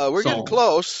 We're getting Psalm.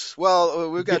 close.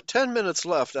 Well, we've got 10 minutes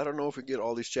left. I don't know if we get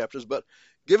all these chapters, but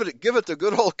give it the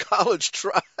good old college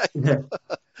try.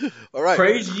 All right.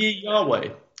 Praise ye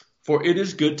Yahweh, for it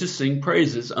is good to sing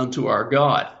praises unto our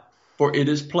God, for it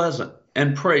is pleasant,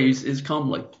 and praise is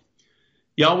comely.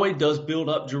 Yahweh does build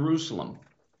up Jerusalem.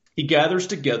 He gathers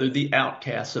together the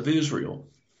outcasts of Israel.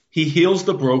 He heals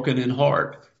the broken in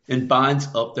heart and binds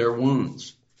up their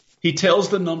wounds. He tells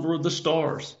the number of the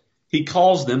stars. He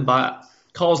calls them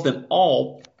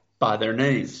all by their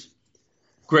names.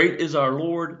 Great is our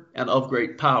Lord and of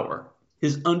great power.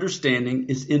 His understanding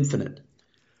is infinite.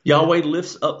 Yahweh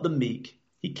lifts up the meek.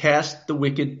 He casts the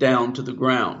wicked down to the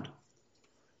ground.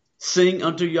 Sing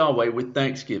unto Yahweh with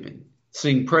thanksgiving.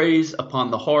 Sing praise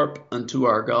upon the harp unto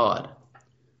our God,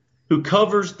 who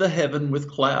covers the heaven with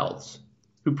clouds,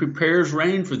 who prepares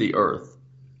rain for the earth,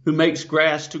 who makes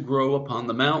grass to grow upon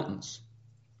the mountains.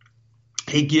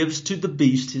 He gives to the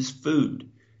beast his food,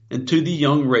 and to the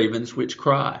young ravens which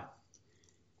cry.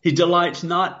 He delights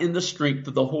not in the strength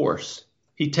of the horse.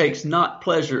 He takes not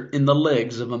pleasure in the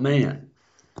legs of a man.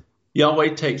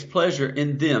 Yahweh takes pleasure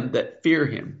in them that fear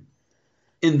him,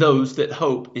 in those that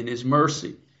hope in his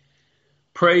mercy.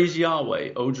 Praise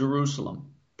Yahweh, O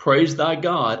Jerusalem. Praise thy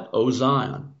God, O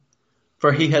Zion.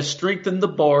 For he has strengthened the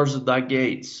bars of thy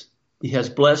gates. He has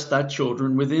blessed thy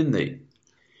children within thee.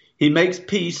 He makes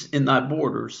peace in thy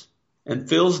borders, and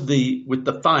fills thee with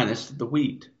the finest of the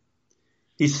wheat.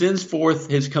 He sends forth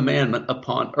his commandment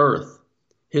upon earth.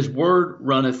 His word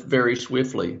runneth very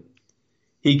swiftly.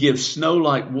 He gives snow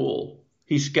like wool.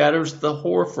 He scatters the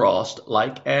hoarfrost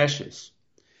like ashes.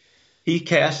 He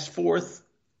casts forth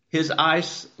his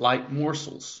ice like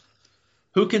morsels.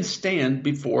 Who can stand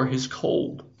before his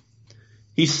cold?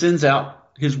 He sends out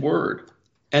his word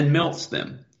and melts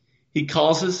them. He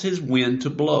causes his wind to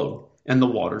blow, and the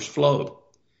waters flow.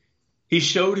 He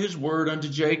showed his word unto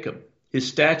Jacob, his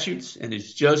statutes and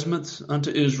his judgments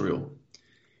unto Israel.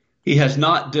 He has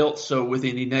not dealt so with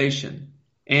any nation,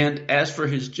 and as for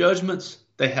his judgments,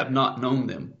 they have not known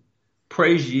them.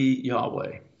 Praise ye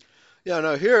Yahweh. Yeah,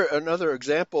 now here another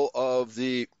example of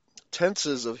the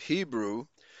tenses of Hebrew.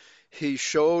 He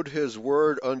showed his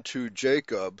word unto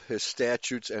Jacob, his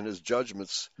statutes and his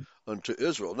judgments unto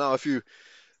Israel. Now, if you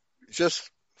just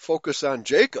focus on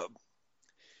Jacob,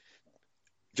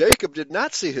 Jacob did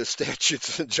not see his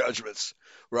statutes and judgments,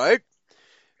 right?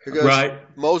 Because Right?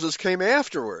 Moses came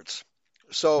afterwards.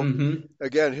 So, Mm-hmm.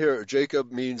 again, here,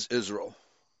 Jacob means Israel.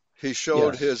 He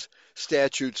showed Yes. his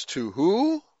statutes to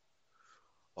who?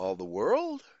 All the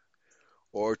world?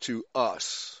 Or to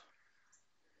us?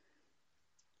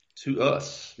 To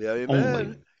us Yeah, only.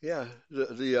 amen. Yeah,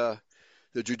 the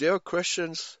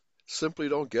Judeo-Christians simply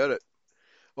don't get it.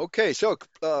 Okay, so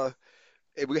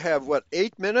we have what,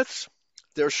 8 minutes?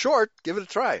 They're short. Give it a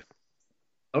try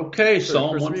Okay, for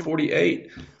Psalm 3.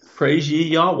 148. Praise ye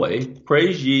Yahweh.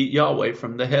 Praise ye Yahweh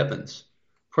from the heavens.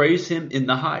 Praise him in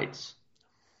the heights.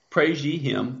 Praise ye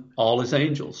him, all his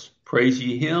angels. Praise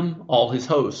ye him, all his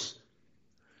hosts.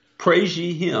 Praise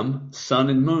ye him, sun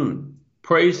and moon.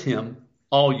 Praise him,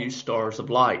 all you stars of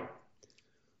light.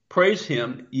 Praise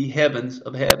him, ye heavens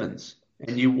of heavens,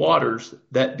 and ye waters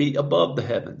that be above the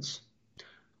heavens.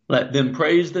 Let them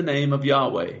praise the name of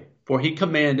Yahweh, for he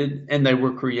commanded, and they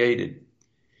were created.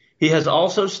 He has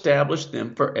also established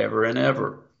them forever and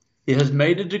ever. He has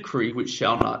made a decree which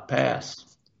shall not pass.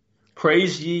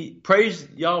 Praise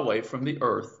Yahweh from the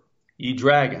earth, ye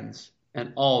dragons,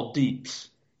 and all deeps.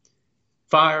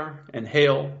 Fire and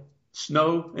hail,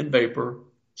 snow and vapor,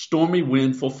 stormy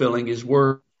wind fulfilling his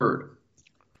word,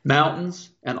 mountains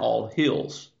and all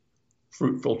hills,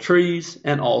 fruitful trees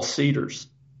and all cedars,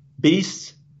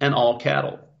 beasts and all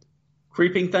cattle,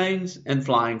 creeping things and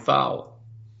flying fowl,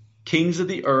 kings of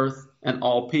the earth and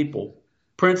all people,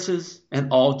 princes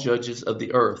and all judges of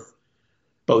the earth,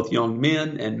 both young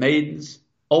men and maidens,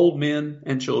 old men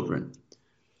and children.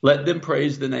 Let them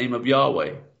praise the name of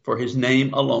Yahweh, for his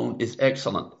name alone is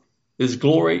excellent. His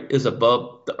glory is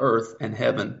above the earth and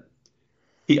heaven.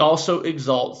 He also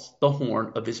exalts the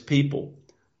horn of his people,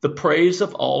 the praise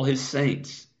of all his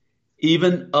saints,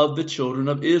 even of the children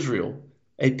of Israel,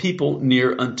 a people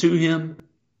near unto him.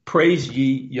 Praise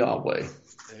ye Yahweh.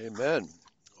 Amen.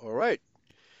 All right.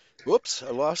 Whoops,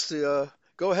 I lost the.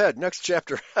 Go ahead, next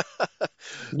chapter.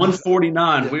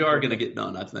 149, Yeah, we are going to okay. get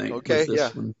done, I think, with Okay, yeah.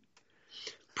 this one.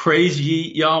 Praise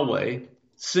ye Yahweh,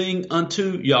 sing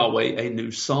unto Yahweh a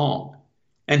new song,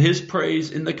 and his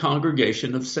praise in the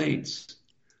congregation of saints.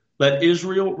 Let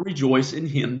Israel rejoice in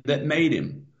him that made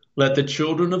him. Let the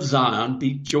children of Zion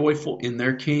be joyful in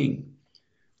their king.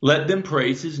 Let them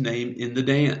praise his name in the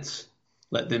dance.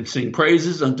 Let them sing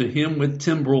praises unto him with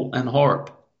timbrel and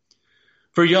harp.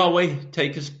 For Yahweh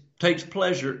takes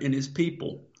pleasure in his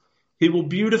people. He will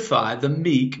beautify the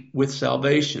meek with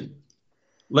salvation.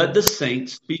 Let the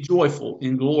saints be joyful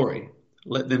in glory.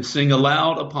 Let them sing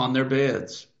aloud upon their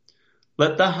beds.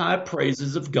 Let the high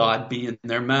praises of God be in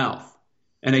their mouth,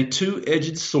 and a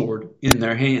two-edged sword in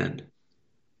their hand,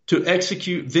 to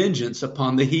execute vengeance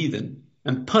upon the heathen,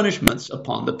 and punishments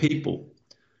upon the people,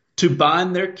 to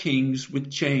bind their kings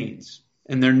with chains,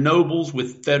 and their nobles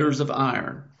with fetters of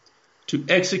iron, to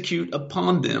execute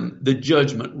upon them the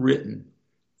judgment written.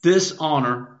 This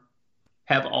honor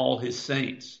have all his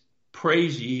saints.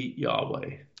 Praise ye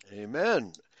Yahweh.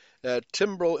 Amen. That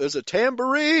timbrel is a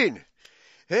tambourine.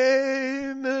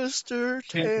 Hey, Mr.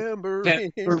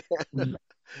 Tambourine,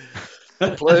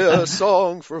 play a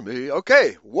song for me.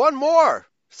 Okay, one more.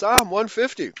 Psalm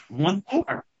 150. One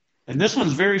more. And this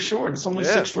one's very short. It's only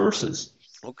Yeah. 6 verses.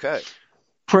 Okay.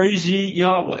 Praise ye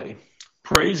Yahweh.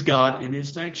 Praise God in his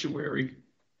sanctuary.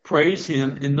 Praise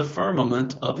him in the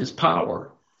firmament of his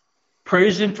power.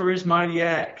 Praise him for his mighty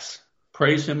acts.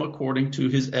 Praise him according to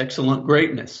his excellent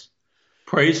greatness.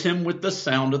 Praise him with the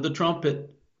sound of the trumpet.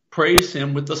 Praise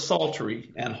him with the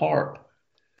psaltery and harp.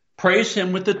 Praise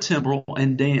him with the timbrel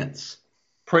and dance.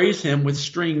 Praise him with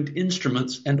stringed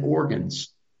instruments and organs.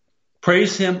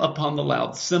 Praise him upon the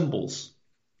loud cymbals.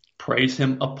 Praise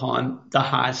him upon the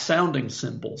high sounding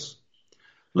cymbals.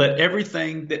 Let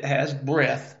everything that has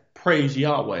breath praise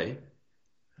Yahweh.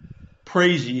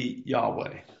 Praise ye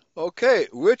Yahweh. Okay.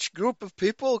 Which group of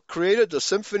people created the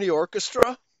symphony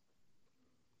orchestra?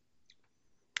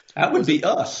 That would Was it be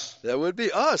us. That would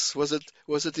be us. Was it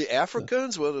the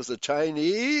Africans? Was it the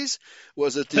Chinese?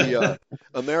 Was it the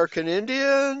American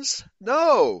Indians?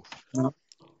 No.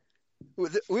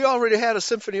 We already had a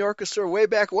symphony orchestra way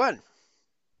back when,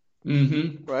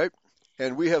 Mm-hmm. right?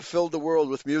 And we have filled the world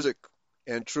with music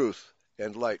and truth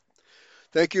and light.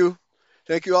 Thank you.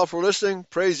 Thank you all for listening.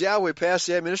 Praise Yahweh. Pass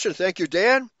the ammunition. Thank you,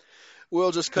 Dan.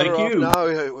 We'll just cut her Thank off you.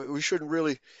 now. We shouldn't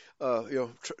really,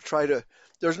 try to.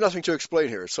 There's nothing to explain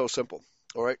here. It's so simple.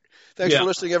 All right. Thanks for Yeah.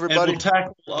 listening, And we'll everybody.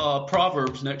 tackle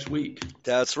Proverbs next week.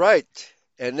 That's right.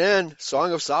 And then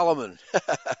Song of Solomon.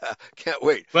 Can't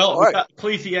wait. Well, All we right. got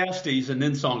Ecclesiastes and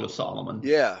then Song of Solomon.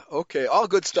 Yeah. Okay. All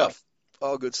good So, stuff.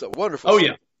 All good stuff. Wonderful oh,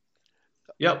 stuff.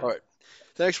 yeah. All Yep. right.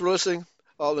 Thanks for listening.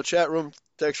 All in the chat room.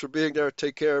 Thanks for being there.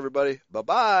 Take care, everybody. Bye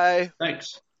bye.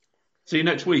 Thanks. See you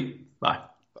next week. Bye.